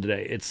nation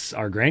today. It's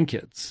our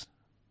grandkids.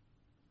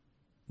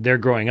 They're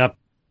growing up.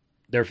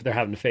 They're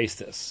having to face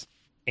this.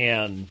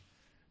 And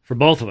for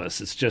both of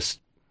us, it's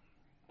just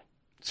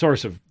a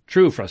source of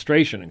true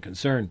frustration and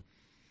concern.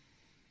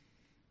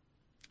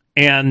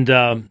 And,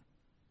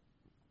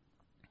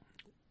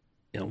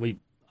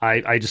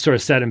 I just sort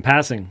of said in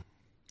passing,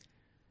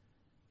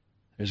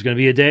 there's going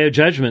to be a day of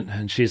judgment.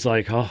 And she's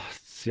like, oh,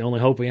 it's the only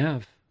hope we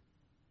have.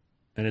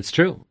 And it's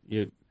true.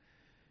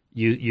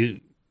 You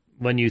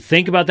when you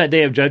think about that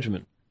day of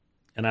judgment,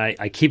 and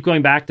I keep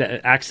going back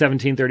to Acts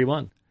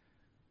 17:31.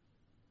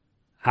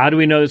 How do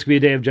we know there's going to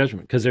be a day of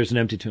judgment? Because there's an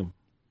empty tomb.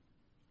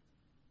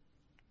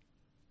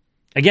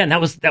 Again,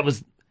 that was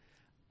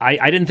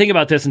I didn't think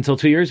about this until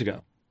 2 years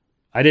ago.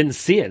 I didn't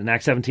see it in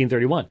Acts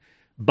 17:31.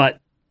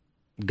 But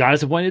God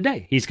has appointed a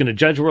day. He's going to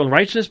judge the world in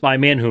righteousness by a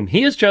man whom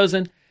he has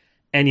chosen,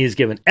 and he has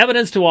given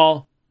evidence to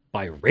all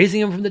by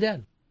raising him from the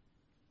dead.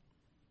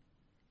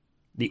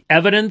 The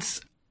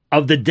evidence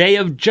of the day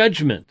of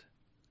judgment,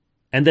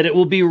 and that it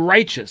will be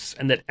righteous,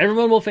 and that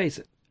everyone will face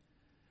it,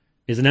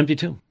 is an empty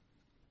tomb.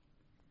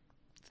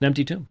 It's an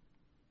empty tomb.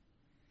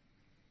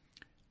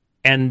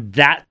 And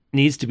that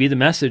needs to be the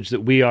message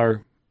that we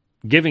are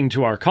giving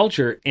to our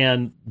culture,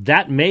 and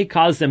that may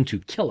cause them to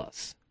kill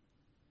us.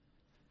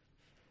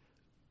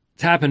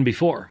 It's happened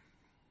before.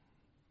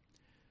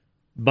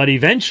 But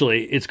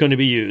eventually, it's going to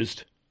be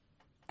used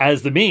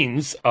as the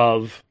means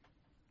of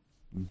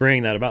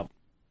bringing that about.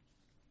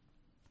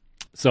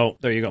 So,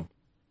 there you go.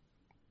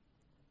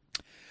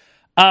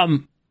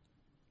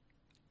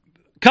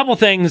 Couple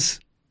things.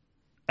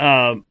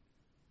 I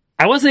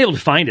wasn't able to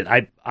find it.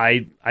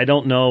 I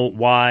don't know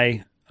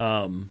why.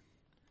 I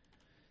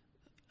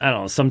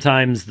don't know.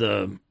 Sometimes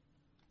the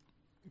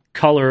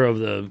color of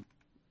the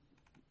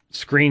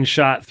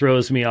screenshot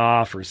throws me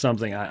off or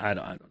something. I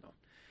don't know.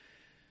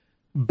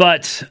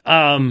 But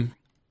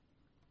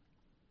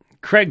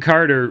Craig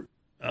Carter,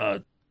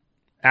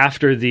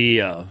 after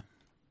the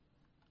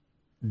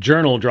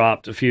journal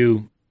dropped a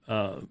few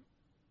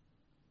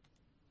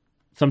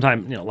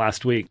sometime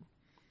last week,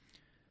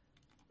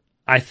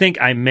 I think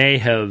I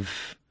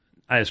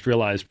just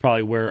realized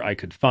probably where I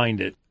could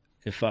find it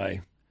if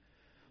I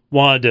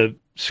wanted to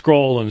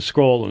scroll and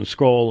scroll and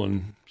scroll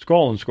and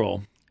scroll and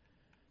scroll.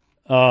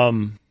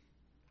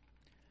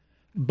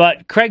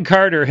 But Craig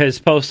Carter has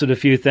posted a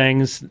few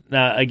things.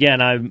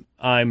 Again,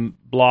 I'm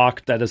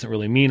blocked. That doesn't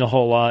really mean a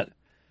whole lot.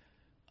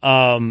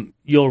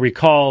 You'll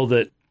recall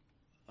that.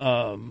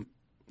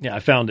 I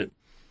found it.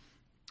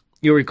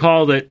 You'll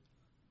recall that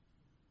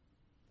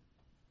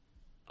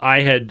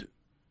I had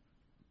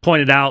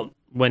pointed out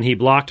when he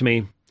blocked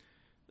me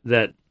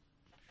that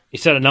he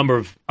said a number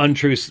of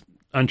untrue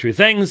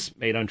things,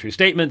 made untrue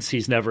statements.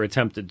 He's never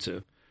attempted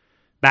to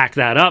back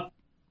that up.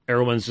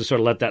 Everyone's just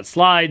sort of let that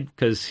slide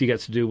because he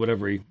gets to do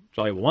whatever he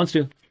jolly well wants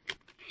to.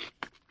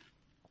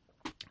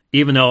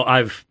 Even though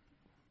I've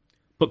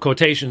put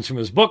quotations from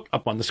his book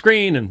up on the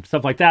screen and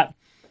stuff like that,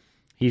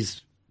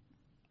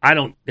 I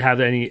don't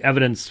have any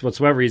evidence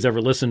whatsoever he's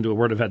ever listened to a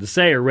word I've had to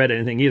say or read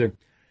anything either.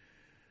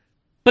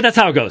 But that's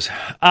how it goes.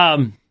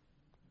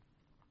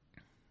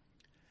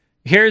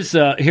 Here's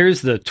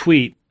the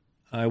tweet.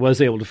 I was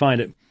able to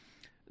find it.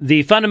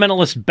 The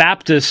fundamentalist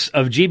Baptists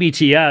of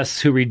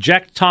GBTS who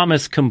reject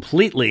Thomas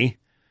completely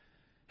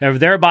have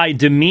thereby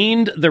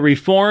demeaned the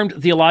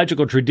Reformed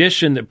theological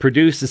tradition that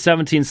produced the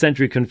 17th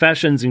century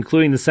confessions,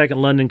 including the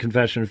Second London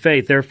Confession of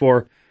Faith.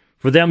 Therefore,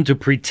 for them to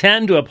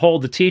pretend to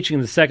uphold the teaching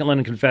of the Second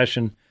London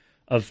Confession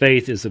of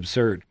Faith is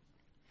absurd.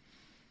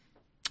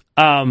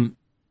 I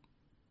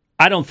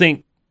don't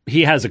think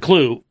he has a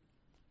clue.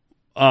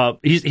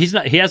 He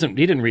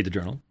didn't read the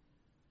journal.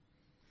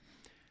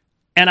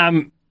 And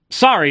I'm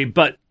sorry,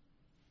 but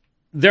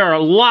there are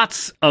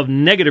lots of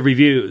negative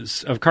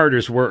reviews of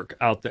Carter's work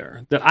out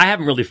there that I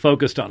haven't really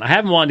focused on. I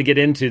haven't wanted to get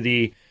into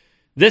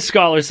this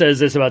scholar says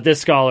this about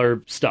this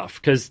scholar stuff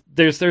because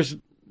there's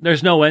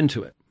no end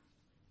to it.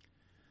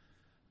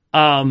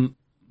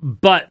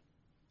 But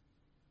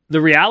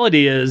the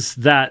reality is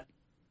that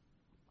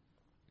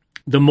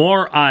the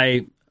more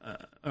I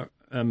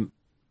am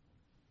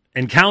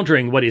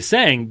encountering what he's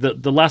saying,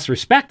 the less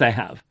respect I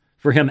have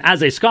for him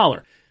as a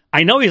scholar.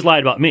 I know he's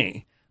lied about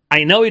me.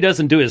 I know he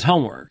doesn't do his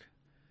homework.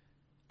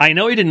 I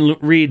know he didn't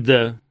read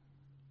the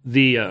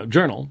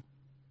journal.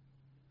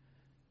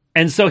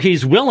 And so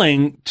he's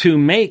willing to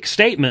make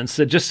statements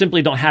that just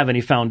simply don't have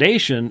any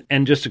foundation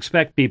and just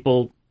expect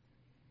people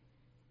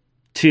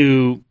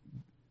to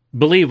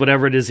believe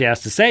whatever it is he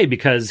has to say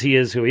because he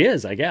is who he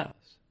is, I guess.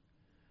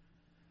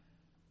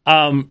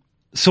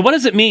 So what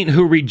does it mean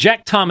who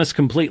reject Thomas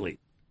completely?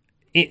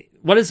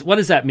 What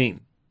does that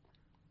mean?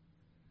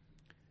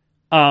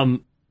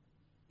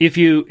 If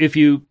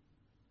you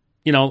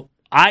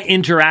I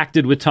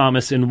interacted with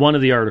Thomas in one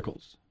of the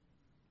articles.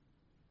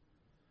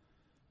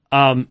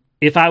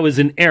 If I was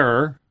in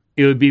error,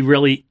 it would be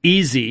really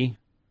easy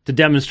to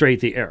demonstrate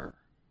the error.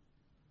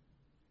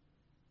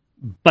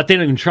 But they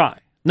don't even try.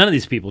 None of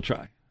these people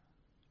try.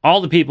 All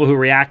the people who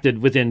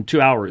reacted within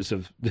 2 hours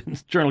of the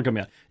journal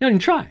coming out, they don't even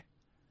try.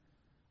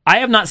 I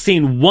have not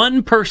seen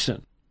one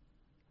person,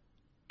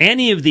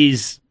 any of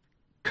these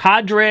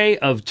cadre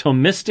of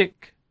Thomistic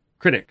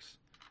critics,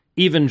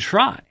 even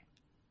try.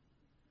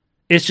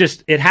 It's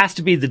just, it has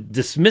to be the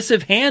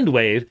dismissive hand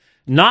wave,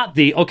 not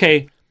the,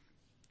 okay,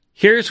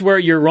 here's where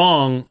you're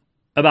wrong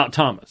about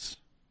Thomas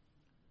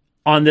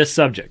on this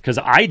subject. Because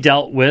I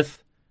dealt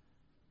with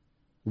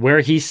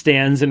where he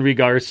stands in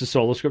regards to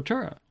Sola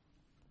Scriptura.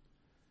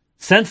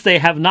 Since they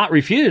have not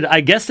refuted, I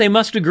guess they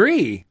must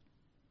agree.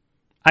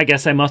 I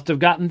guess I must have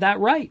gotten that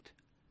right.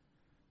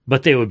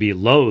 But they would be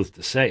loath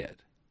to say it.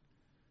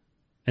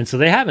 And so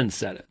they haven't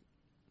said it.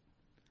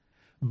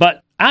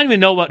 But I don't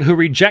even know who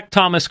reject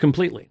Thomas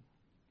completely.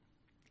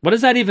 What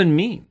does that even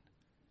mean?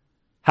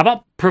 How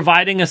about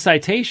providing a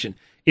citation?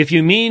 If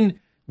you mean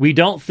we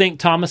don't think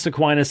Thomas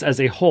Aquinas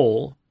as a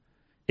whole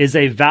is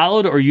a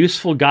valid or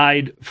useful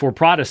guide for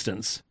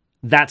Protestants,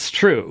 that's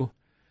true.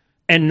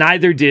 And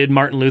neither did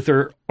Martin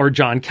Luther or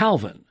John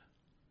Calvin.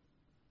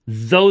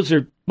 Those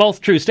are, both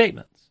true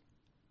statements.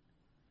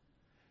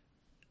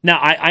 Now,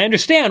 I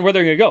understand where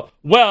they're going to go.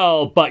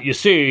 Well, but you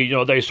see,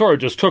 they sort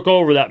of just took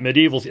over that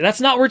medieval... That's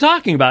not what we're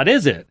talking about,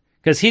 is it?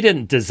 Because he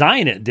didn't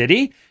design it, did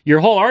he? Your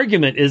whole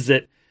argument is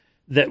that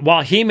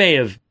while he may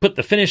have put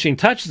the finishing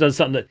touches on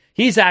something, that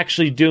he's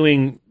actually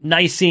doing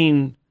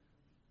Nicene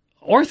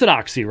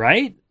orthodoxy,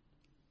 right?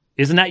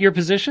 Isn't that your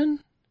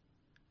position?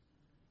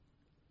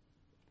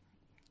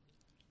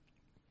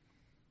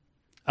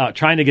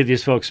 Trying to get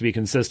these folks to be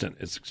consistent.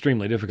 It's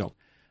extremely difficult.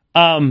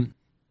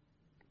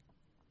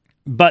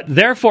 But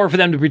therefore, for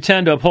them to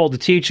pretend to uphold the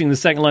teaching of the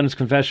Second London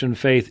Confession of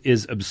Faith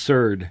is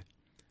absurd.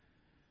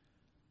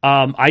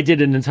 I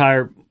did an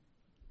entire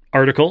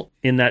article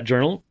in that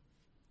journal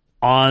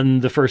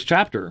on the first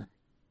chapter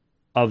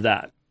of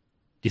that.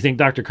 Do you think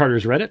Dr.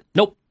 Carter's read it?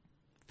 Nope.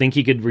 Think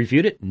he could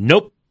refute it?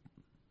 Nope.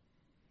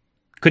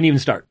 Couldn't even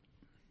start.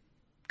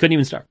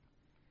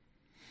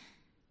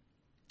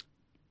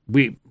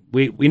 We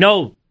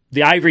know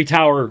the ivory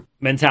tower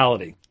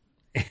mentality,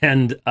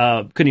 and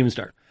couldn't even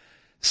start.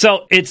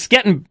 So it's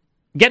getting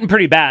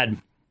pretty bad,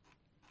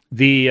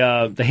 the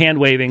hand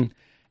waving.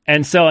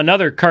 And so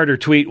another Carter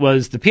tweet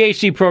was, the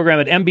PhD program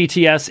at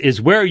MBTS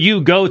is where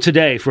you go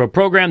today for a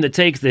program that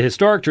takes the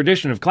historic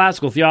tradition of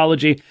classical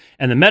theology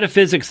and the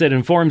metaphysics that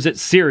informs it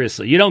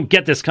seriously. You don't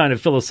get this kind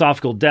of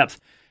philosophical depth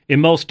in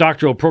most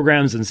doctoral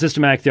programs in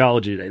systematic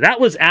theology today.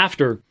 That was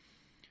after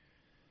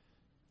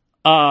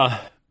I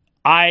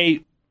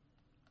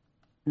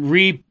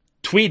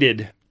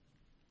retweeted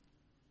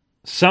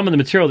some of the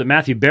material that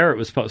Matthew Barrett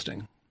was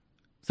posting,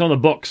 some of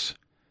the books.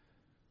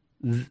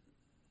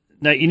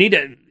 Now, you need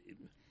to...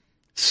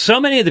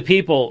 So many of the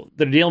people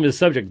that are dealing with the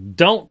subject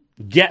don't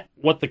get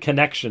what the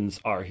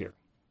connections are here.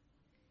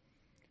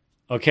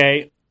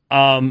 Okay?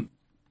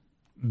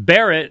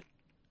 Barrett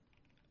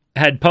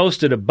had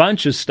posted a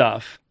bunch of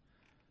stuff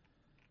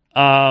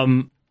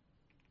on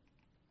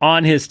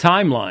his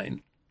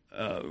timeline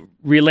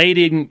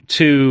relating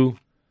to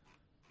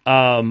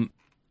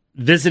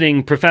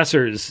visiting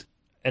professors,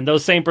 and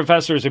those same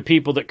professors are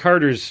people that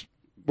Carter's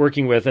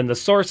working with, and the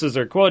sources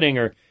they're quoting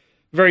are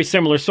very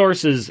similar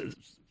sources,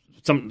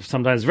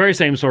 sometimes very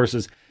same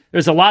sources.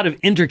 There's a lot of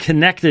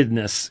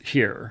interconnectedness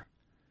here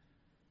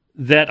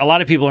that a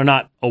lot of people are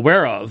not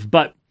aware of,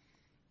 but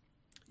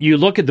you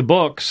look at the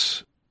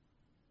books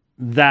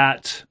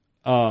that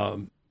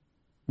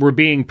were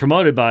being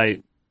promoted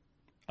by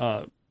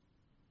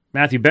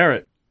Matthew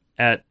Barrett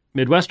at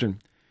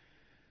Midwestern,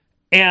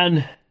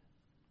 and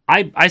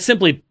I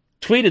simply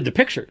tweeted the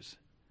pictures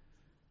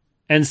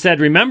and said,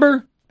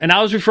 remember, and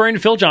I was referring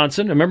to Phil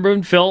Johnson. I remember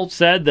when Phil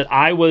said that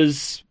I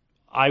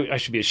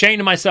should be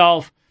ashamed of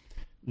myself,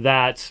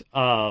 that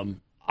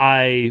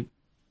I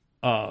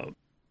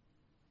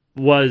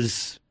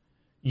was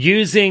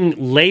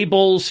using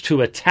labels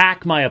to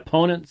attack my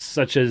opponents,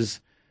 such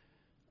as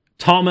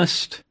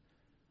Thomist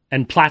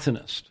and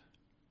Platonist.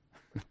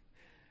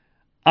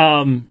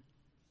 And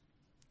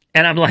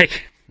I'm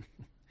like,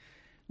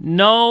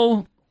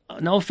 no,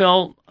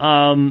 Phil.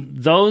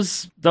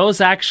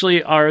 Those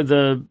actually are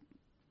the...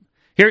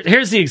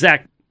 Here's the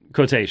exact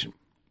quotation.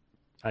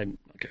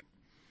 Okay.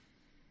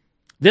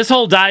 This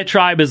whole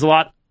diatribe is a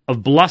lot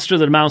of bluster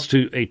that amounts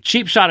to a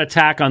cheap shot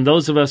attack on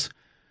those of us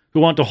who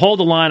want to hold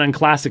the line on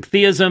classic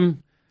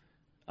theism,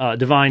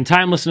 divine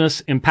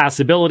timelessness,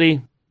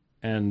 impassibility,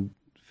 and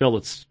Phil,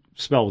 it's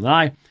spelled with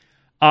an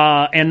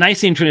I, and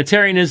Nicene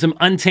Trinitarianism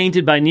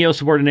untainted by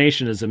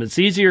neo-subordinationism. It's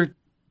easier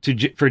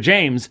for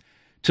James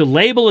to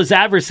label his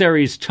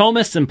adversaries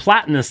Thomists and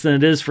Platonists than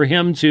it is for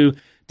him to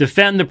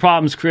defend the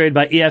problems created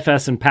by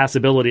EFS and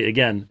passibility.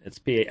 Again, it's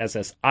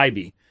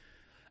P-A-S-S-I-B.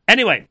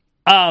 Anyway,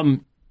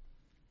 and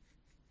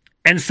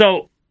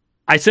so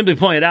I simply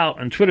pointed out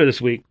on Twitter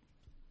this week,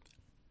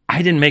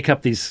 I didn't make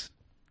up these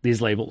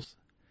labels.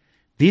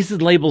 These are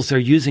the labels they're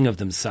using of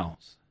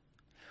themselves.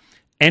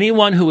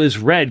 Anyone who has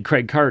read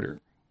Craig Carter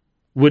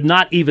would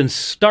not even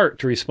start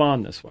to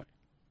respond this way,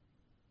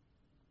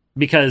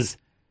 because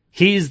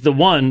he's the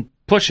one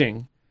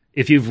pushing.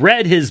 If you've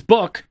read his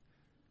book,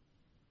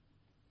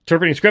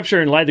 Interpreting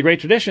Scripture in Light of the Great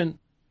Tradition,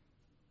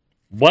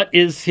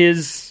 what's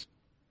his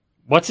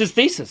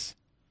thesis?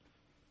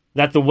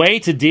 That the way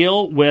to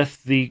deal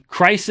with the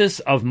crisis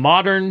of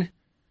modern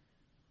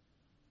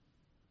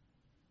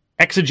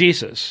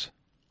exegesis,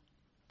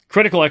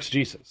 critical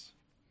exegesis,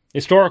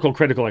 historical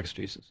critical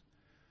exegesis,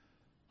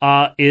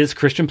 is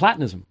Christian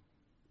Platonism.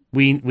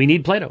 We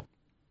need Plato.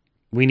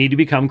 We need to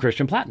become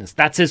Christian Platonists.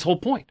 That's his whole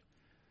point.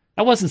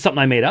 That wasn't something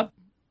I made up.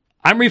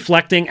 I'm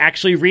reflecting,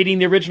 actually reading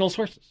the original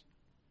sources.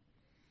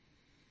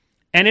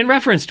 And in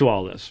reference to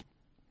all this,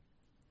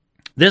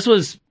 this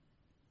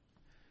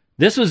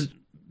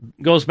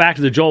goes back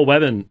to the Joel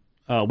Webbin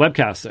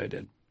webcast that I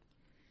did,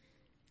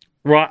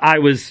 where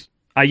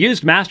I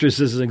used Masters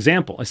as an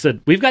example. I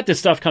said, we've got this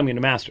stuff coming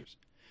to Masters.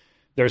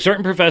 There are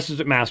certain professors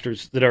at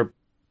Masters that are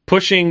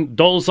pushing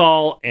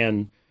Dolezal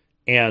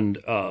and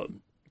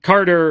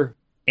Carter,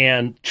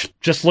 and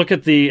just look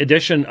at the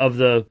edition of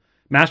the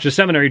Master's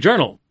Seminary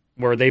Journal,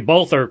 where they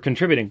both are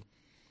contributing.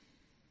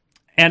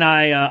 And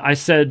I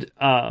said,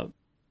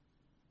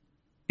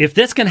 If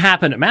this can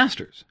happen at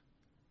Masters,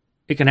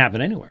 it can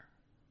happen anywhere.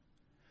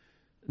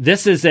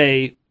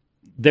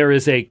 There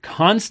is a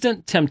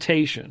constant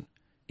temptation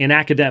in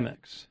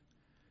academics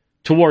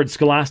toward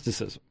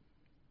scholasticism,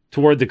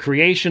 toward the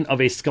creation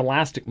of a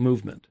scholastic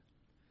movement.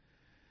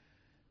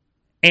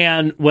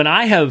 And when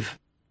I have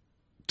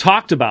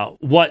talked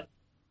about what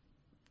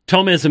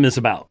Thomism is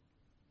about,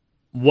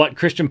 what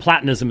Christian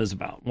Platonism is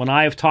about, when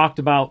I have talked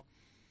about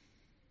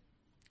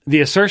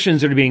the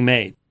assertions that are being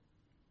made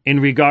in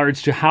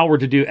regards to how we're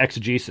to do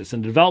exegesis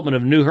and the development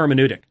of new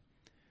hermeneutic,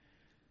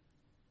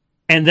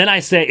 and then I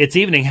say it's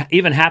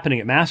even happening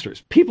at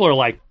Masters, people are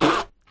like,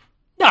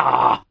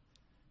 nah,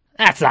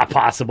 that's not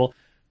possible.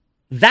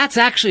 That's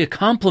actually a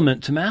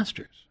compliment to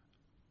Masters.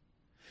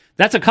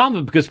 That's a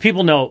compliment because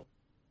people know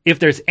if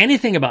there's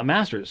anything about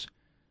Masters,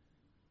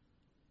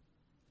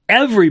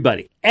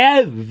 everybody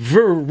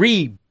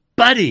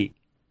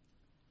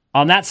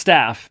on that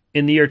staff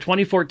in the year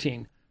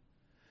 2014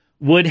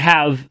 would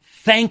have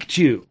thanked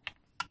you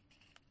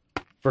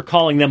for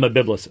calling them a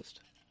biblicist.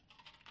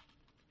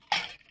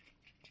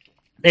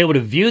 They would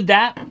have viewed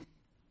that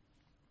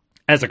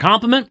as a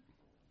compliment,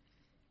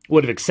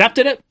 would have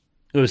accepted it,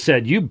 would have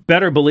said, you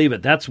better believe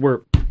it. That's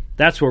where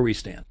we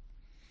stand.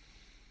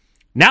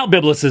 Now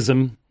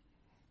biblicism,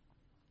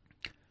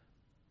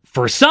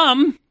 for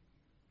some,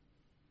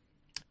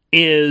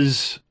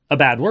 is a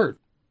bad word.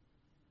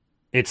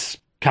 It's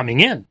coming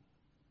in.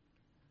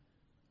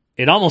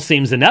 It almost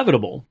seems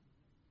inevitable,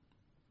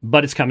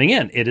 but it's coming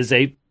in. It is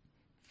a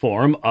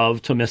form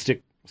of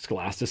Thomistic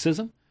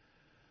scholasticism,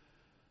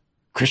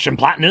 Christian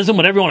Platonism,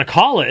 whatever you want to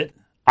call it.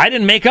 I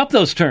didn't make up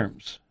those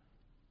terms.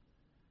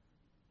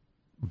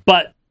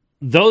 But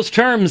those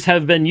terms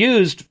have been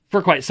used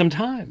for quite some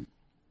time.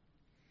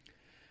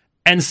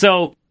 And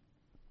so,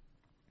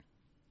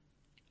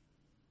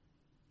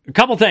 a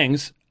couple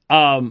things.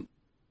 I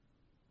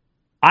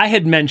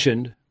had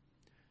mentioned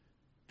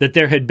that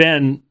there had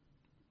been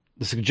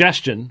the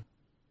suggestion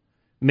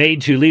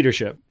made to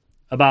leadership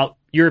about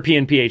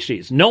European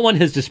PhDs. No one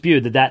has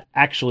disputed that that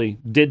actually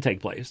did take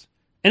place.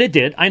 And it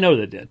did. I know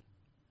that it did.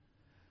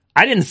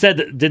 I didn't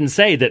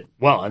say that,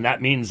 well, and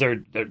that means they're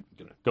going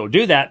to go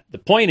do that. The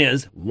point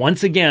is,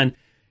 once again,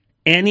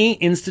 any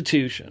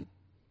institution,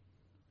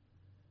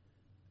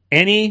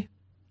 any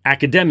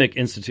academic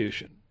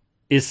institution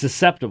is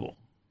susceptible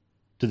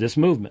to this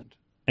movement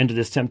and to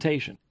this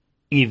temptation,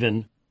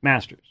 even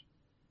Masters.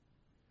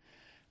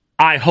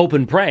 I hope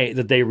and pray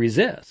that they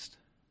resist.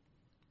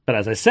 But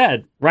as I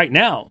said, right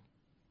now,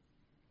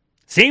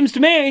 seems to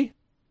me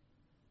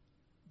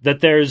that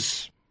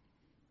there's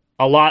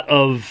a lot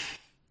of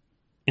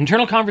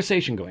internal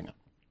conversation going on.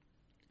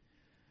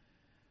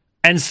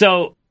 And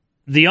so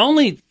the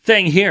only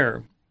thing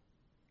here,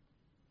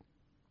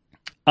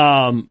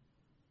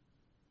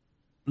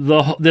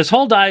 this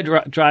whole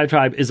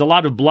diatribe is a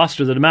lot of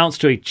bluster that amounts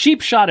to a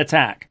cheap shot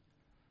attack.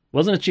 It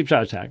wasn't a cheap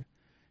shot attack.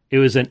 It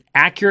was an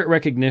accurate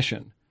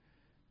recognition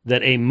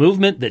that a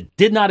movement that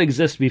did not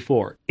exist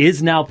before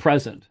is now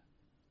present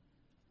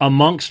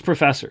amongst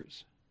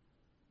professors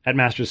at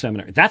Master's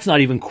Seminary. That's not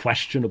even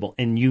questionable,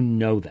 and you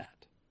know that.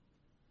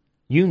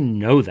 You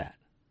know that.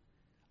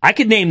 I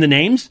could name the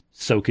names,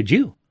 so could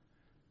you.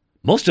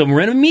 Most of them were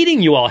in a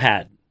meeting you all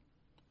had,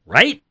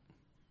 right?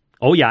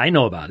 Oh yeah, I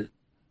know about it.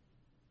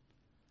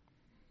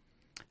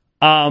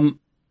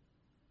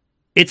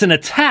 It's an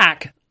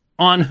attack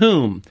on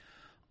whom?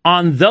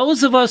 On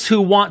those of us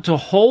who want to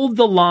hold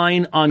the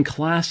line on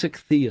classic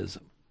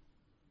theism.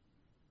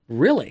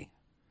 Really?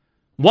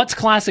 What's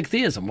classic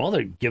theism? Well,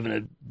 they're given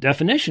a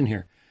definition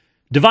here.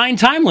 Divine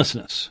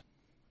timelessness.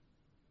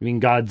 I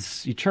mean,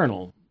 God's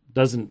eternal,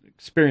 doesn't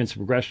experience a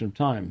progression of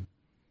time.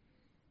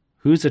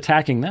 Who's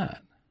attacking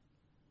that?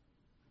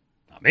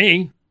 Not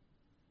me.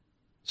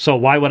 So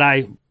why would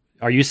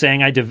are you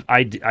saying I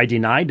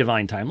deny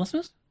divine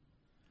timelessness?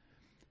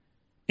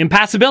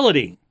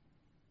 Impassibility.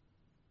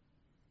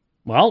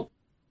 Well,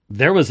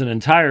 there was an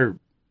entire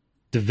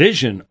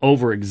division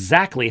over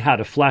exactly how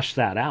to flesh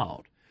that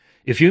out.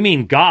 If you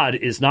mean God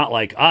is not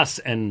like us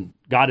and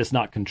God is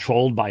not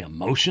controlled by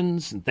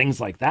emotions and things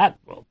like that,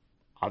 well,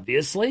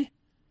 obviously.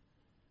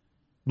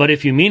 But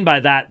if you mean by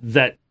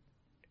that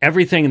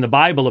everything in the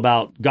Bible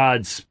about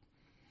God's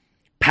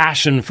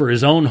passion for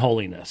his own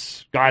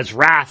holiness, God's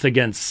wrath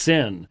against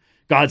sin,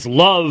 God's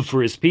love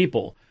for his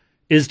people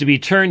is to be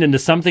turned into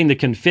something that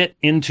can fit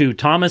into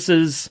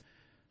Thomas's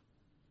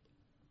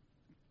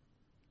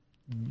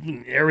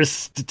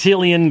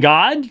Aristotelian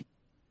God?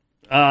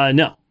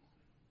 No.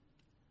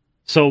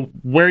 So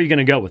where are you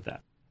going to go with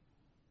that?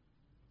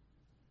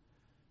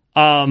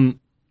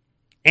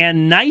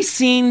 And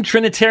Nicene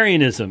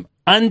Trinitarianism,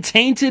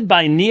 untainted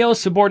by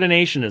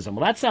neo-subordinationism.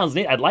 Well, that sounds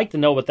neat. I'd like to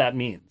know what that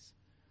means.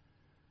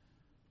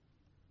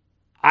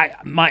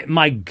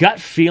 My gut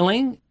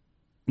feeling,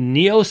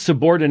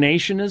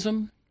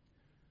 neo-subordinationism,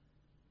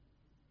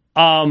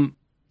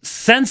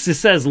 since it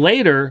says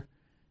later,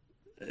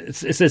 it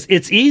says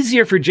it's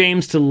easier for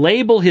James to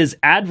label his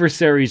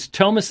adversaries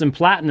Thomas and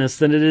Plotinus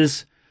than it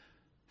is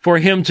for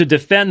him to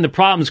defend the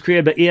problems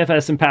created by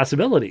EFS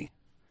impassibility.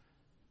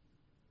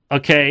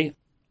 Okay.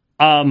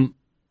 Do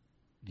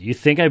you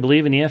think I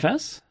believe in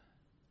EFS?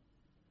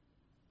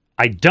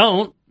 I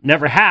don't.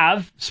 Never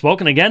have.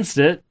 Spoken against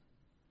it.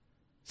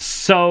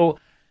 So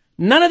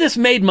none of this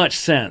made much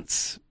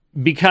sense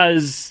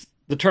because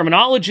the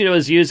terminology I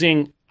was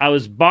using, I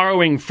was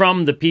borrowing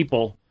from the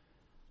people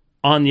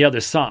on the other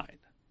side.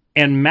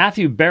 And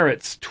Matthew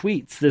Barrett's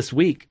tweets this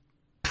week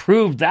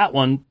proved that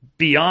one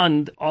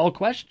beyond all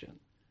question.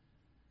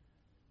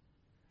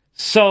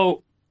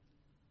 So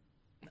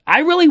I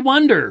really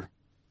wonder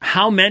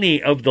how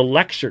many of the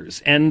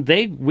lectures, and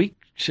we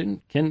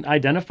can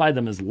identify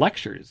them as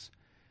lectures,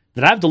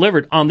 that I've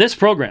delivered on this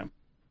program,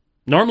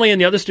 normally in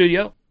the other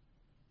studio,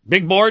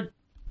 big board,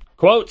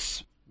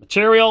 quotes,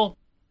 material,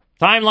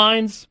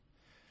 timelines.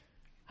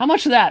 How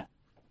much of that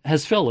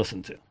has Phil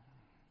listened to?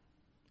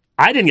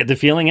 I didn't get the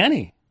feeling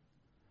any,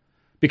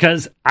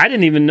 because I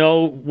didn't even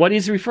know what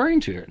he's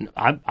referring to here.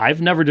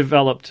 I've never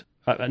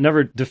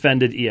never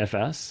defended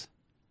EFS.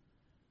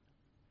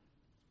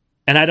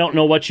 And I don't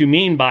know what you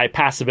mean by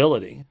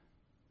passibility.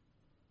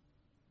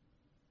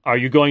 Are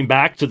you going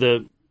back to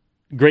the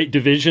great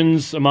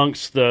divisions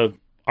amongst the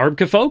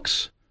ARBCA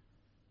folks?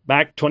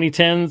 Back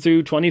 2010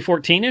 through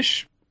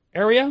 2014-ish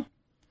area?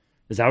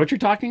 Is that what you're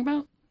talking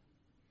about?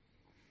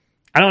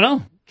 I don't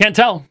know. Can't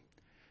tell.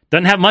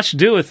 Doesn't have much to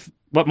do with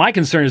what my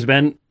concern has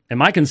been. And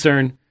my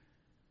concern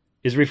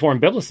is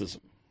Reformed Biblicism.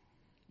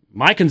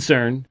 My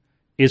concern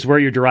is where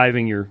you're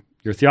deriving your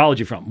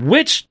theology from.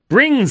 Which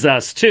brings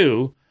us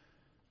to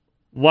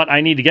what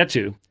I need to get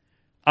to.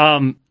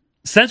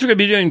 Since we're going to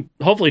be doing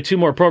hopefully 2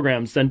 more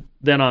programs,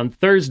 then on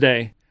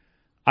Thursday,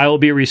 I will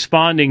be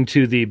responding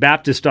to the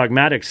Baptist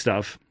dogmatic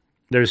stuff.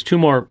 There's 2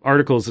 more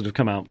articles that have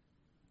come out.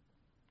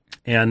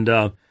 And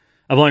I've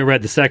only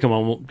read the second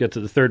one. We'll get to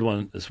the third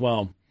one as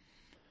well.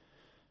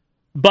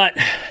 But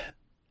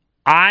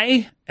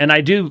did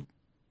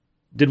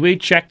we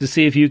check to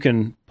see if you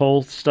can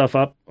pull stuff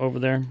up over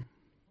there?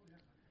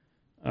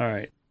 All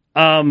right.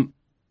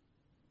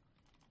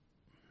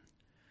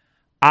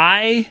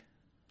 I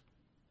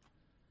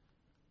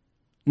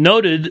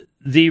noted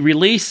the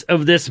release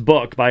of this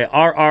book by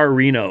R.R.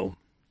 Reno,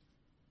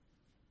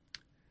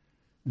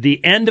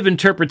 The End of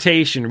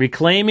Interpretation,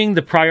 Reclaiming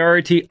the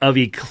Priority of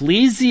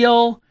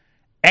Ecclesial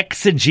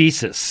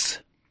Exegesis.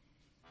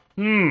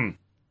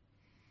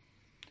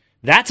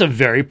 That's a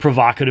very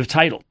provocative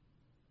title.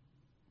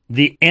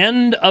 The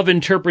End of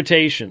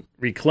Interpretation,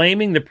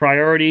 Reclaiming the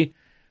Priority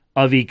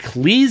of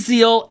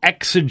Ecclesial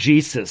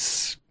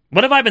Exegesis.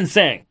 What have I been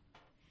saying?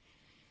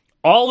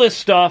 All this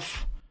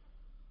stuff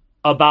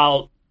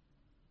about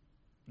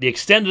the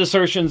extended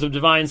assertions of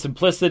divine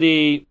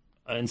simplicity,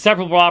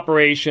 inseparable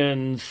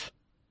operations,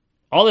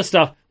 all this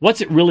stuff,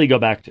 what's it really go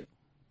back to?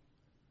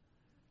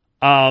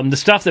 The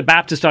stuff that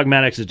Baptist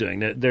Dogmatics is doing,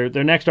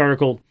 their next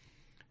article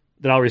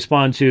that I'll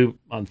respond to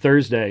on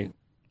Thursday,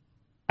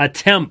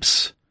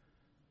 attempts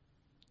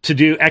to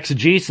do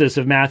exegesis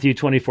of Matthew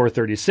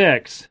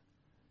 24:36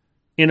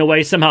 in a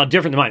way somehow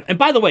different than mine. And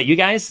by the way, you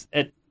guys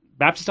at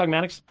Baptist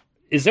Dogmatics,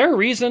 is there a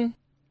reason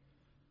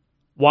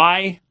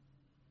why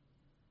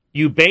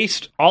you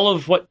based all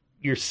of what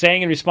you're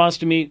saying in response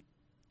to me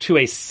to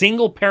a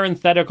single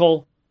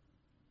parenthetical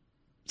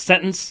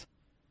sentence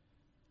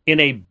in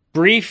a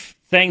brief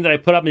thing that I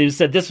put up, and you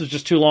said this was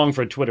just too long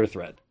for a Twitter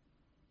thread?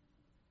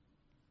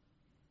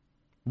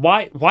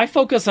 Why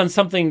focus on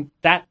something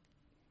that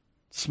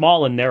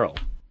small and narrow?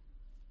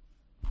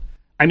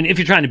 I mean, if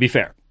you're trying to be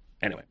fair.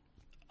 Anyway,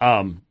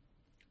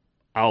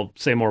 I'll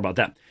say more about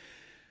that.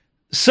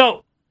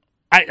 So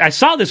I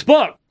saw this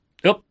book.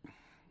 Yep.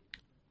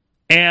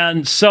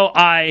 And so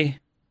I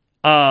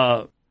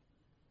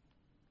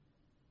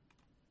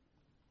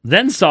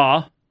then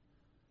saw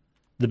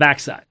the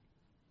backside.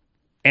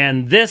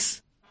 And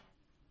this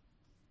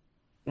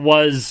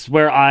was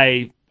where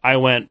I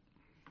went,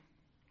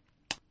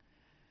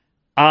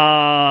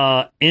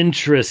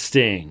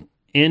 interesting.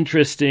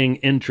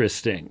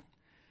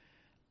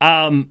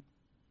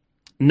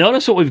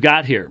 Notice what we've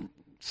got here.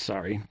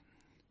 Sorry.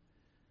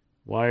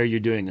 Why are you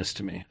doing this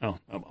to me? Oh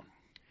well.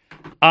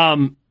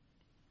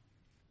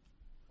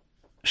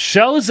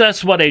 Shows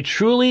us what a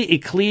truly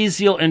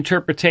ecclesial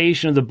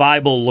interpretation of the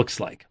Bible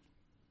looks like.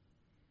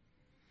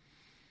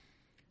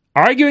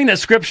 Arguing that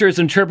Scripture is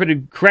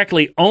interpreted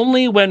correctly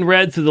only when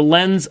read through the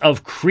lens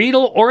of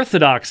creedal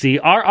orthodoxy,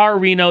 R.R.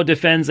 Reno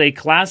defends a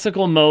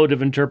classical mode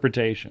of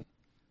interpretation.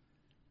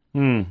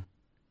 Then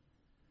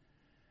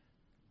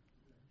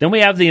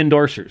we have the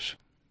endorsers.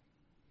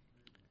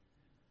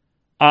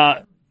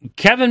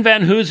 Kevin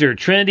Van Hooser,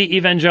 Trinity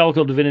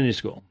Evangelical Divinity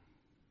School.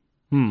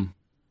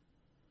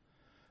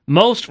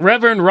 Most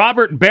Reverend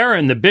Robert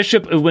Barron, the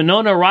Bishop of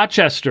Winona,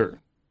 Rochester.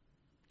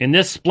 In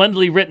this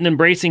splendidly written,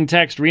 embracing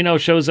text, Reno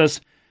shows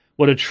us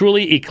what a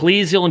truly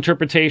ecclesial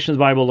interpretation of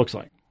the Bible looks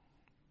like.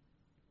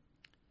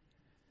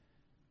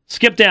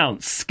 Skip down.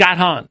 Scott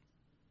Hahn.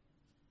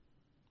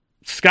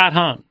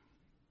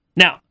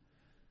 Now,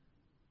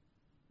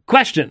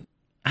 question.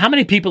 How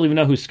many people even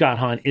know who Scott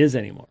Hahn is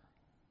anymore?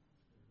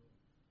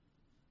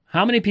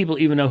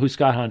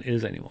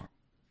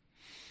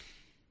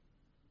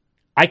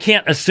 I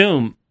can't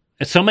assume,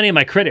 and so many of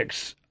my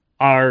critics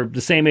are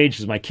the same age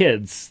as my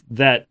kids,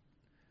 that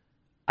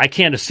I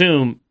can't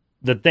assume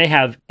that they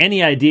have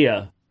any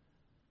idea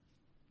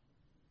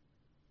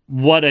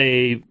what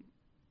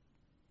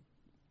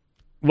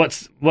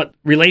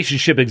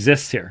relationship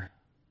exists here.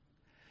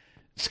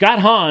 Scott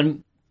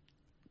Hahn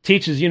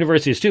teaches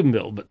University of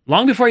Steubenville, but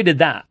long before he did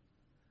that,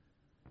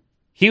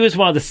 he was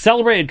one of the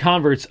celebrated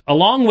converts,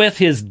 along with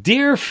his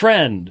dear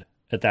friend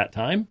at that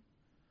time,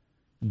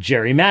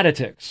 Jerry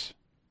Matitix.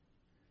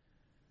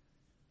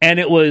 And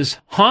it was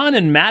Hahn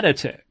and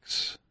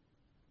Matitix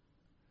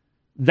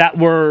that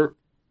were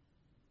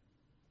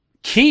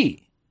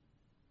key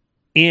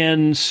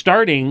in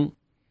starting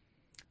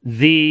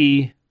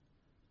the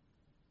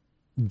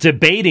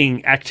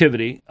debating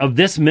activity of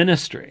this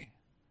ministry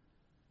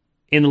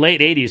in the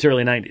late 80s,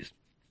 early 90s.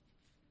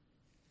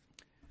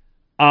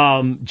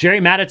 Jerry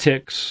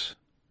Matitix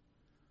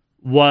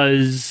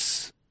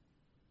was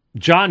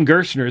John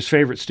Gerstner's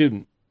favorite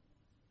student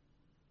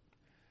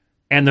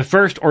and the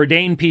first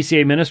ordained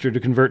PCA minister to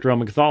convert to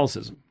Roman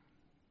Catholicism.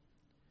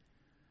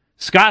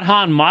 Scott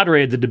Hahn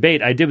moderated the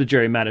debate I did with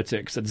Jerry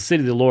Matitix at the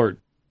City of the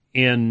Lord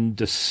in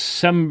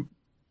December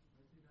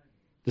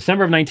of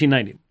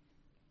 1990.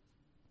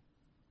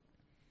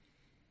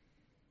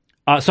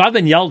 So I've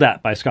been yelled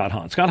at by Scott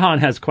Hahn. Scott Hahn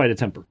has quite a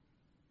temper.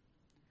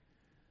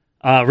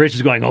 Rich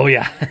is going, oh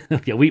yeah,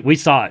 yeah, we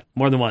saw it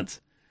more than once.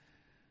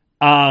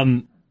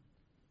 And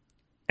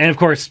of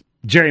course,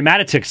 Jerry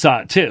Matitix saw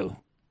it too,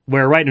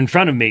 where right in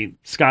front of me,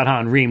 Scott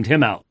Hahn reamed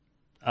him out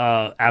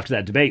after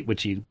that debate,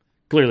 which he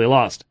clearly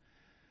lost,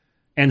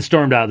 and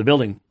stormed out of the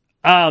building.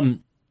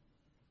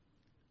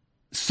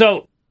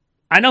 So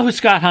I know who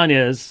Scott Hahn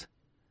is.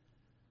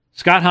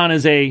 Scott Hahn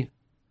is a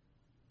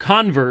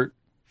convert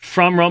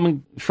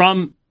from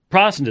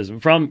Protestantism,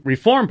 from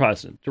Reformed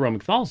Protestant to Roman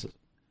Catholicism.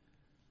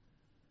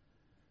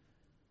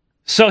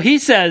 So he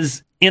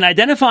says, in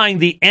identifying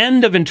the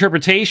end of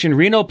interpretation,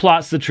 Reno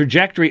plots the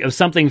trajectory of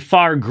something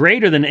far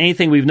greater than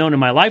anything we've known in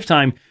my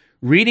lifetime,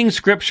 reading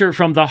scripture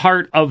from the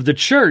heart of the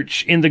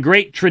church in the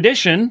great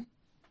tradition.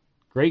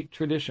 Great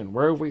tradition.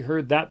 Where have we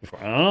heard that before?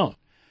 I don't know.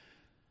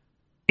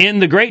 In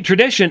the great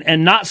tradition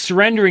and not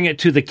surrendering it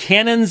to the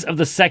canons of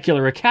the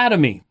secular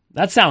academy.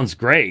 That sounds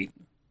great.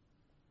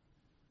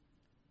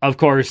 Of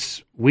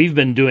course, we've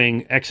been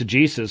doing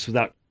exegesis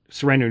without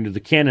surrendering to the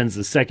canons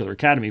of the secular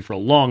academy for a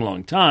long,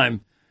 long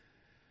time.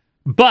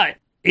 But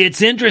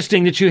it's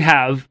interesting that you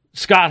have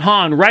Scott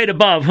Hahn right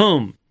above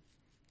whom?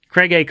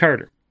 Craig A.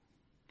 Carter.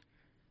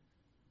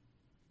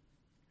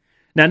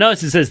 Now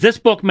notice it says, this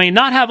book may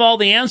not have all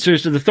the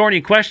answers to the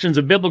thorny questions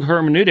of biblical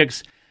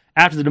hermeneutics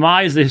after the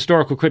demise of the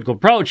historical critical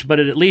approach, but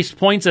it at least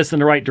points us in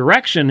the right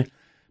direction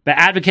by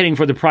advocating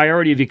for the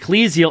priority of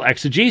ecclesial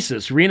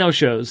exegesis. Reno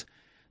shows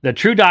that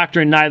true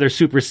doctrine neither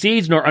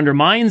supersedes nor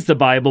undermines the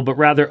Bible, but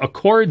rather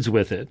accords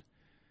with it.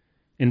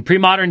 In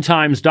pre-modern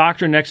times,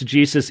 doctrine and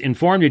exegesis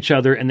informed each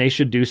other, and they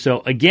should do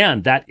so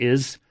again. That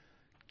is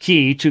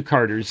key to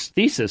Carter's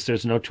thesis.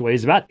 There's no two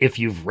ways about it. If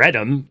you've read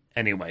him,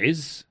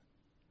 anyways,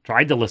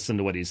 tried to listen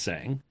to what he's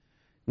saying.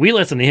 We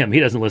listen to him.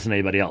 He doesn't listen to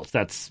anybody else.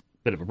 That's a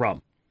bit of a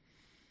problem.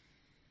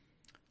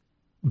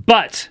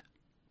 But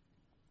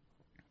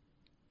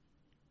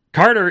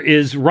Carter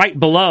is right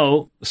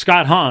below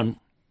Scott Hahn,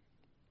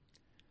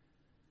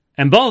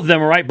 and both of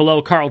them are right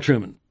below Carl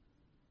Trueman.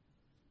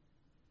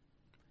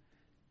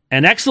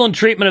 An excellent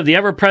treatment of the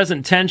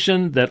ever-present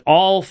tension that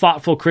all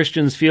thoughtful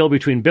Christians feel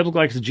between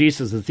biblical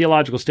exegesis and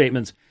theological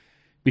statements,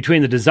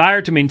 between the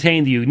desire to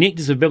maintain the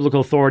uniqueness of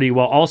biblical authority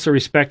while also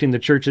respecting the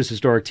church's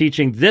historic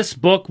teaching. This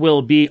book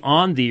will be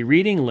on the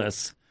reading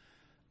lists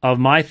of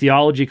my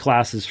theology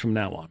classes from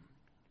now on.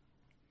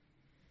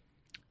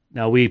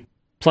 Now, we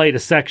played a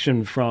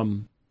section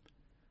from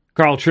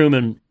Carl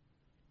Trueman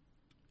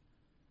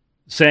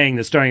saying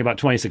that starting about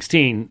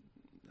 2016,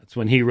 that's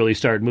when he really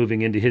started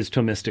moving into his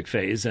Thomistic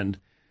phase, and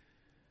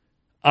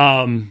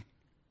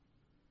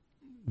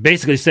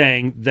basically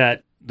saying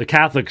that the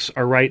Catholics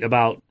are right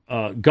about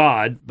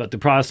God, but the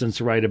Protestants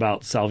are right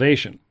about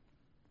salvation.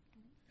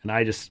 And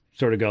I just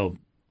sort of go,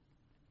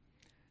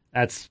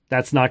 that's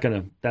not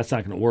gonna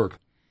work.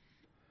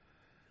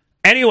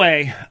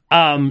 Anyway,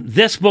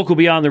 this book will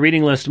be on the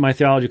reading list of my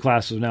theology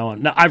classes from now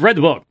on. Now, I've read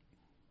the book.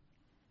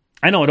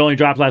 I know it only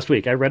dropped last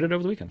week. I read it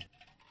over the weekend.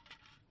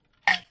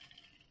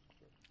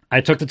 I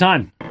took the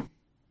time.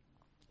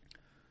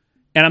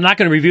 And I'm not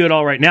going to review it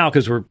all right now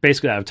because we're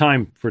basically out of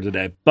time for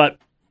today. But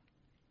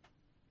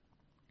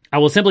I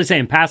will simply say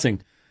in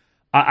passing,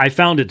 I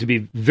found it to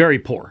be very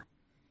poor.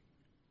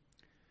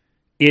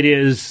 It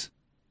is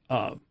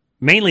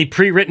mainly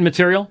pre-written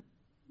material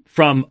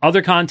from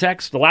other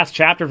contexts. The last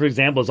chapter, for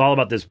example, is all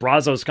about this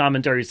Brazos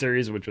commentary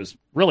series, which was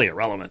really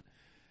irrelevant,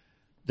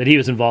 that he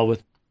was involved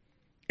with.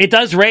 It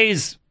does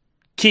raise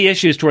key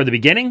issues toward the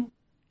beginning,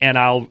 and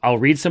I'll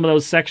read some of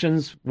those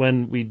sections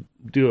when we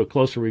do a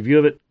closer review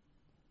of it.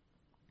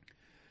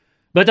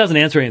 But it doesn't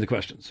answer any of the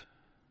questions.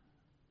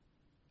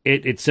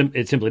 It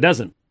simply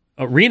doesn't.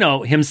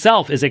 Reno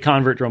himself is a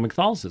convert to Roman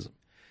Catholicism.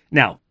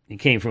 Now, He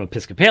came from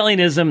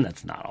Episcopalianism.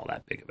 That's not all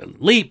that big of a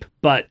leap,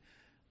 but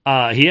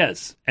he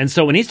is. And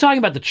so when he's talking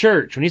about the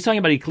church, when he's talking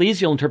about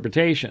ecclesial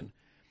interpretation,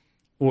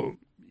 you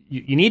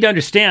need to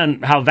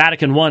understand how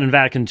Vatican I and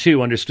Vatican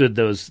II understood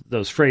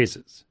those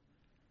phrases.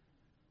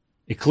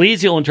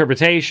 Ecclesial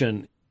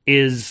interpretation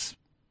is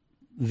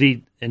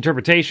the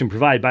interpretation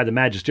provided by the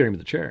magisterium of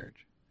the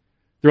church,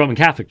 the Roman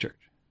Catholic Church.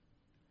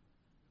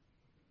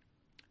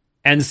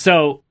 And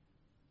so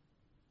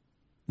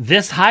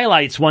this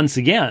highlights once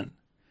again,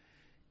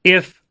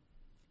 if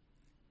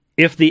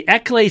the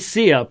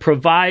ecclesia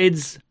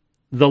provides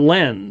the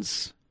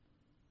lens,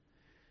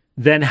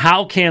 then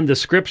how can the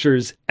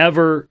scriptures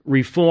ever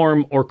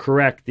reform or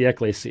correct the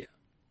ecclesia?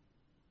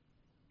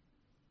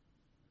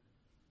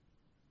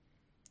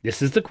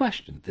 This is the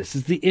question. This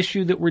is the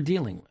issue that we're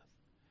dealing with.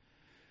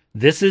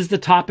 This is the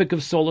topic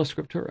of Sola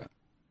Scriptura.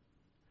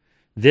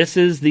 This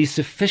is the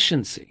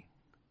sufficiency.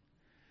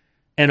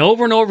 And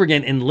over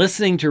again, in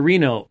listening to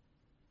Reno,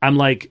 I'm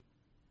like,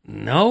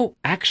 no,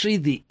 actually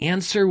the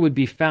answer would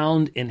be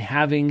found in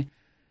having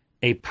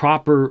a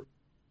proper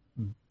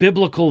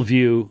biblical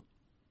view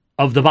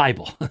of the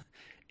Bible.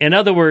 In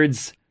other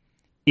words,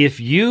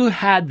 if you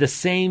had the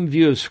same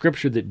view of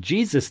Scripture that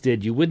Jesus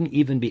did, you wouldn't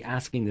even be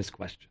asking this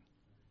question.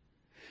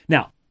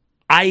 Now,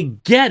 I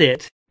get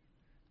it.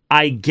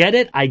 I get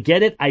it.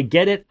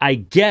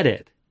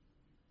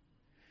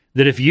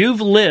 That if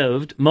you've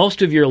lived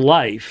most of your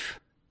life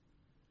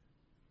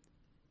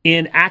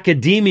in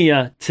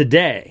academia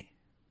today,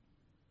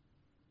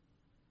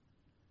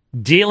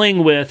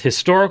 dealing with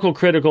historical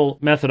critical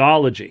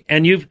methodology,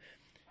 and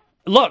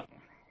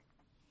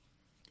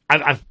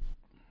I've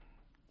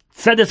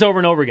said this over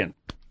and over again.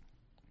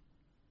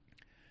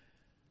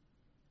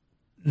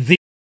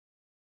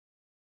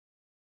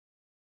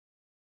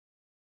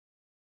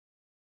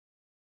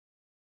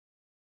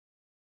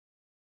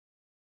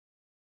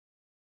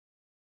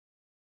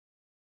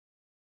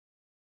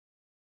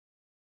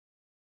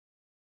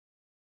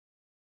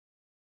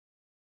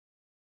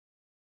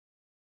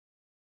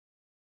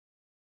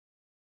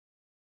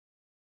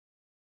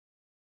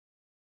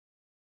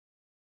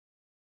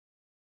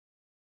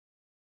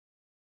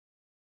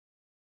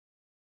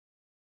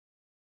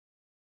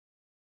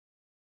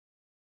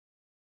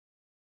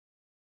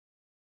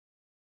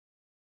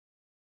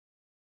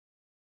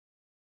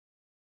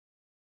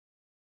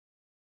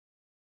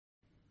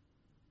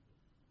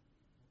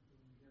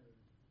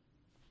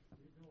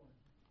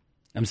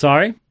 I'm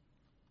sorry?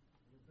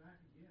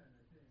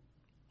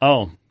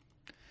 Oh.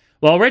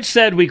 Well, Rich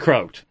said we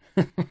croaked.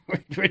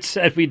 Rich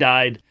said we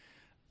died.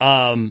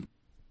 That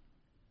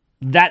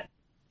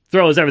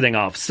throws everything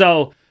off.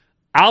 So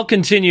I'll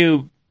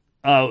continue.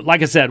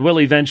 Like I said, we'll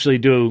eventually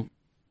do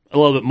a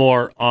little bit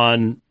more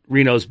on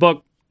Reno's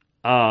book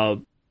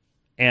and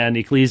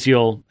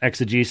ecclesial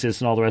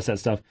exegesis and all the rest of that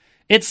stuff.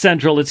 It's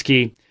central. It's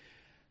key.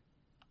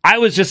 I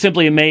was just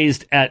simply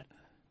amazed at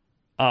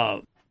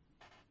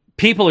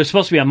people who are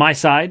supposed to be on my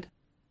side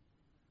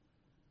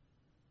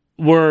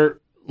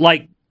were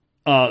like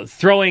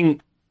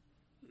throwing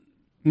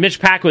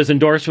Mitch Packwa's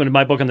endorsement of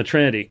my book on the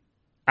Trinity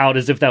out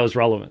as if that was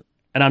relevant.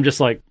 And I'm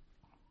just like,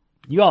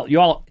 you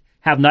all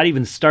have not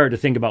even started to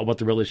think about what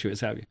the real issue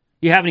is, have you?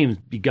 You haven't even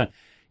begun.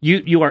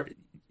 You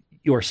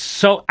are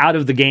so out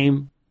of the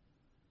game,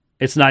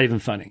 it's not even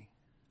funny.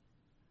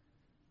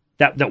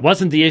 That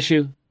wasn't the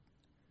issue.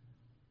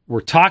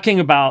 We're talking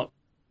about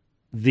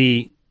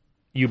you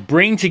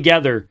bring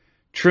together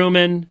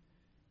Truman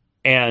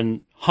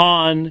and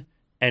Hahn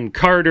and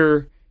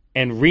Carter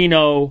and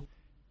Reno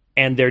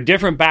and their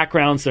different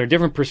backgrounds, their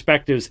different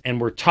perspectives,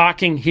 and we're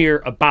talking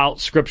here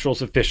about scriptural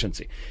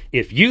sufficiency.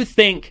 If you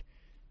think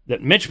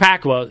that Mitch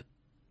Pacwa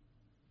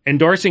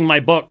endorsing my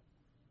book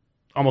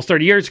almost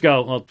 30 years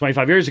ago, well,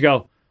 25 years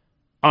ago,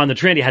 on the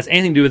Trinity has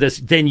anything to do with this,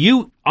 then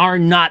you are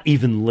not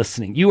even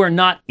listening. You are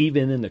not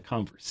even in the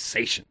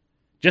conversation.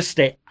 Just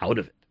stay out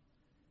of it.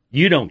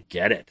 You don't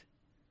get it.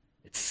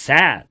 It's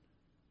sad.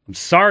 I'm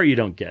sorry you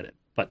don't get it,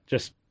 but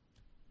just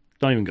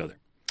don't even go there.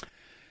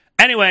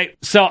 Anyway,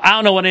 so I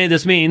don't know what any of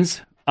this means,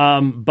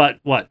 but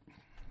what?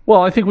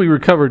 Well, I think we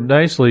recovered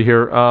nicely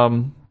here.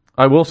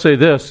 I will say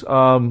this.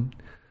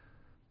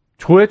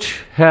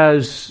 Twitch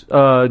has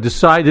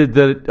decided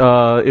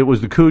that it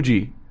was the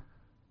Coogee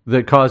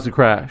that caused the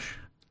crash.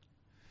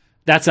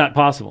 That's not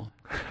possible.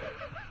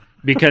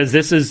 Because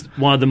this is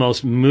one of the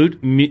most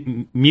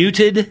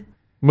muted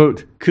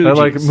Moot. Coogies. I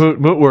like it.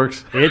 Moot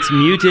works. It's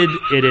muted.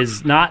 It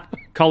is not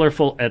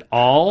colorful at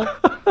all.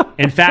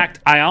 In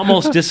fact, I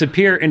almost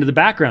disappear into the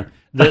background.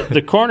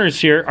 The corners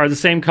here are the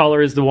same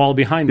color as the wall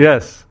behind me.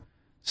 Yes.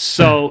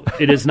 So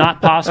it is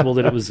not possible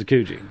that it was the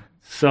Coogee.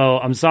 So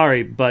I'm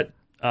sorry, but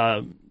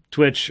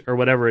Twitch or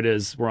whatever it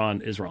is we're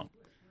on is wrong.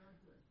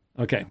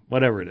 Okay,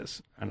 whatever it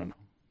is. I don't know.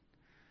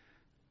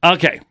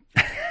 Okay.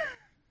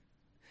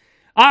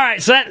 All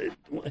right, so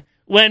that,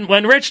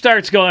 when Rich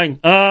starts going,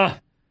 that's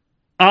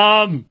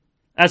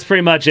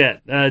pretty much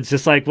it. It's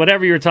just like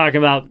whatever you're talking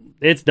about,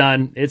 it's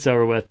done. It's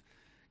over with.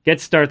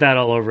 Start that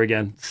all over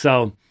again.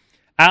 So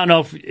I don't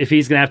know if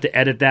he's going to have to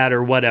edit that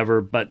or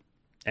whatever, but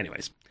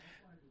anyways.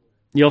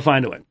 You'll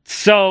find a way.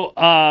 So,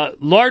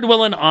 Lord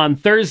willing, on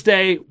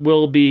Thursday,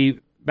 we'll be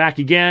back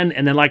again.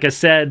 And then, like I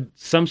said,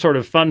 some sort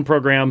of fun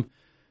program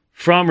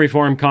from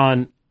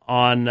ReformCon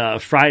on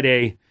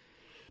Friday,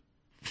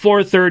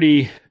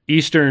 4:30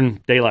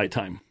 Eastern Daylight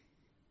Time.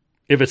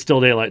 If it's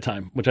still daylight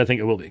time, which I think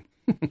it will be.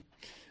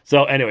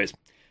 So, anyways,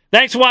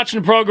 thanks for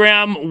watching the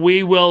program.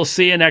 We will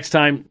see you next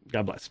time.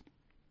 God bless.